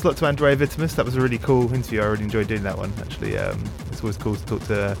 But thanks a lot to Andrea Vitamus. That was a really cool interview. I really enjoyed doing that one. Actually, it's always cool to talk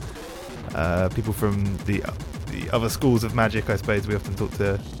to people from the other schools of magic. I suppose we often talk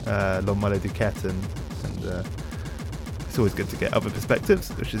to Lon Milo Duquette and it's always good to get other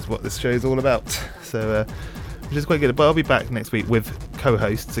perspectives, which is what this show is all about. So, which is quite good. But I'll be back next week with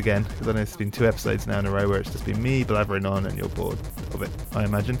co-hosts again, because I know it's been 2 episodes now in a row where it's just been me blathering on, and you're bored of it, I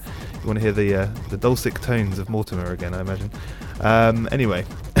imagine. You want to hear the dulcet tones of Mortimer again, I imagine. Anyway,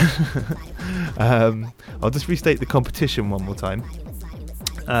 I'll just restate the competition one more time.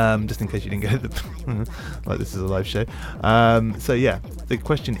 Just in case you didn't get it, like this is a live show. So yeah, the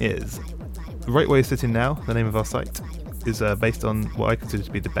question is, Right Where You're Sitting Now, the name of our site, is based on what I consider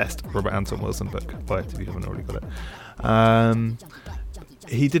to be the best Robert Anton Wilson book. Buy it if you haven't already got it.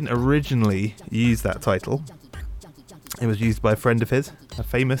 He didn't originally use that title. It was used by a friend of his, a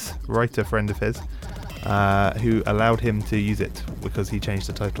famous writer friend of his, who allowed him to use it because he changed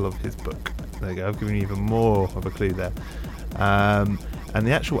the title of his book. There you go, I've given you even more of a clue there. And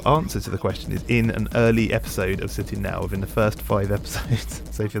the actual answer to the question is in an early episode of Sitting Now, within the first 5 episodes.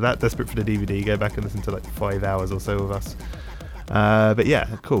 So if you're that desperate for the DVD, go back and listen to like 5 hours or so of us. But yeah,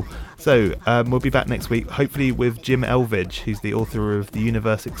 cool. So we'll be back next week, hopefully with Jim Elvidge, who's the author of The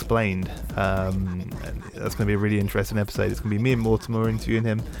Universe Explained. And that's going to be a really interesting episode. It's going to be me and Mortimer interviewing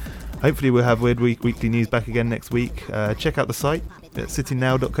him. Hopefully we'll have Weird Week Weekly News back again next week. Check out the site at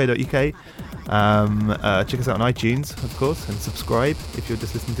sittingnow.co.uk. Check us out on iTunes, of course, and subscribe if you're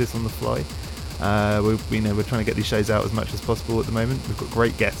just listening to this on the fly. We're trying to get these shows out as much as possible at the moment. We've got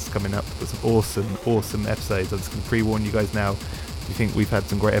great guests coming up. We've got some awesome episodes. I'm just going to pre-warn you guys now. If you think we've had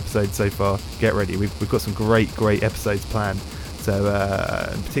some great episodes so far, get ready. We've got some great episodes planned. So,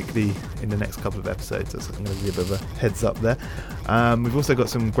 and particularly in the next couple of episodes, I'm going to give you a bit of a heads up there. We've also got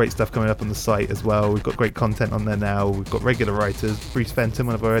some great stuff coming up on the site as well. We've got great content on there now. We've got regular writers. Bruce Fenton,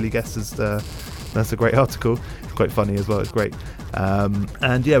 one of our early guests, that's a great article. It's quite funny as well. It's great.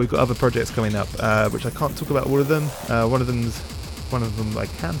 And yeah, we've got other projects coming up, which I can't talk about all of them. One of them I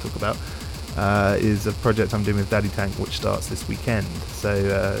can talk about is a project I'm doing with Daddy Tank, which starts this weekend. So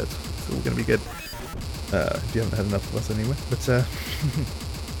it's all going to be good. If you haven't had enough of us anyway. But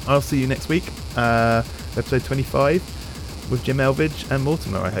I'll see you next week, episode 25 with Jim Elvidge and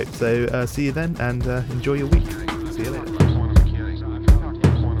Mortimer, I hope. So see you then, and enjoy your week. See you later.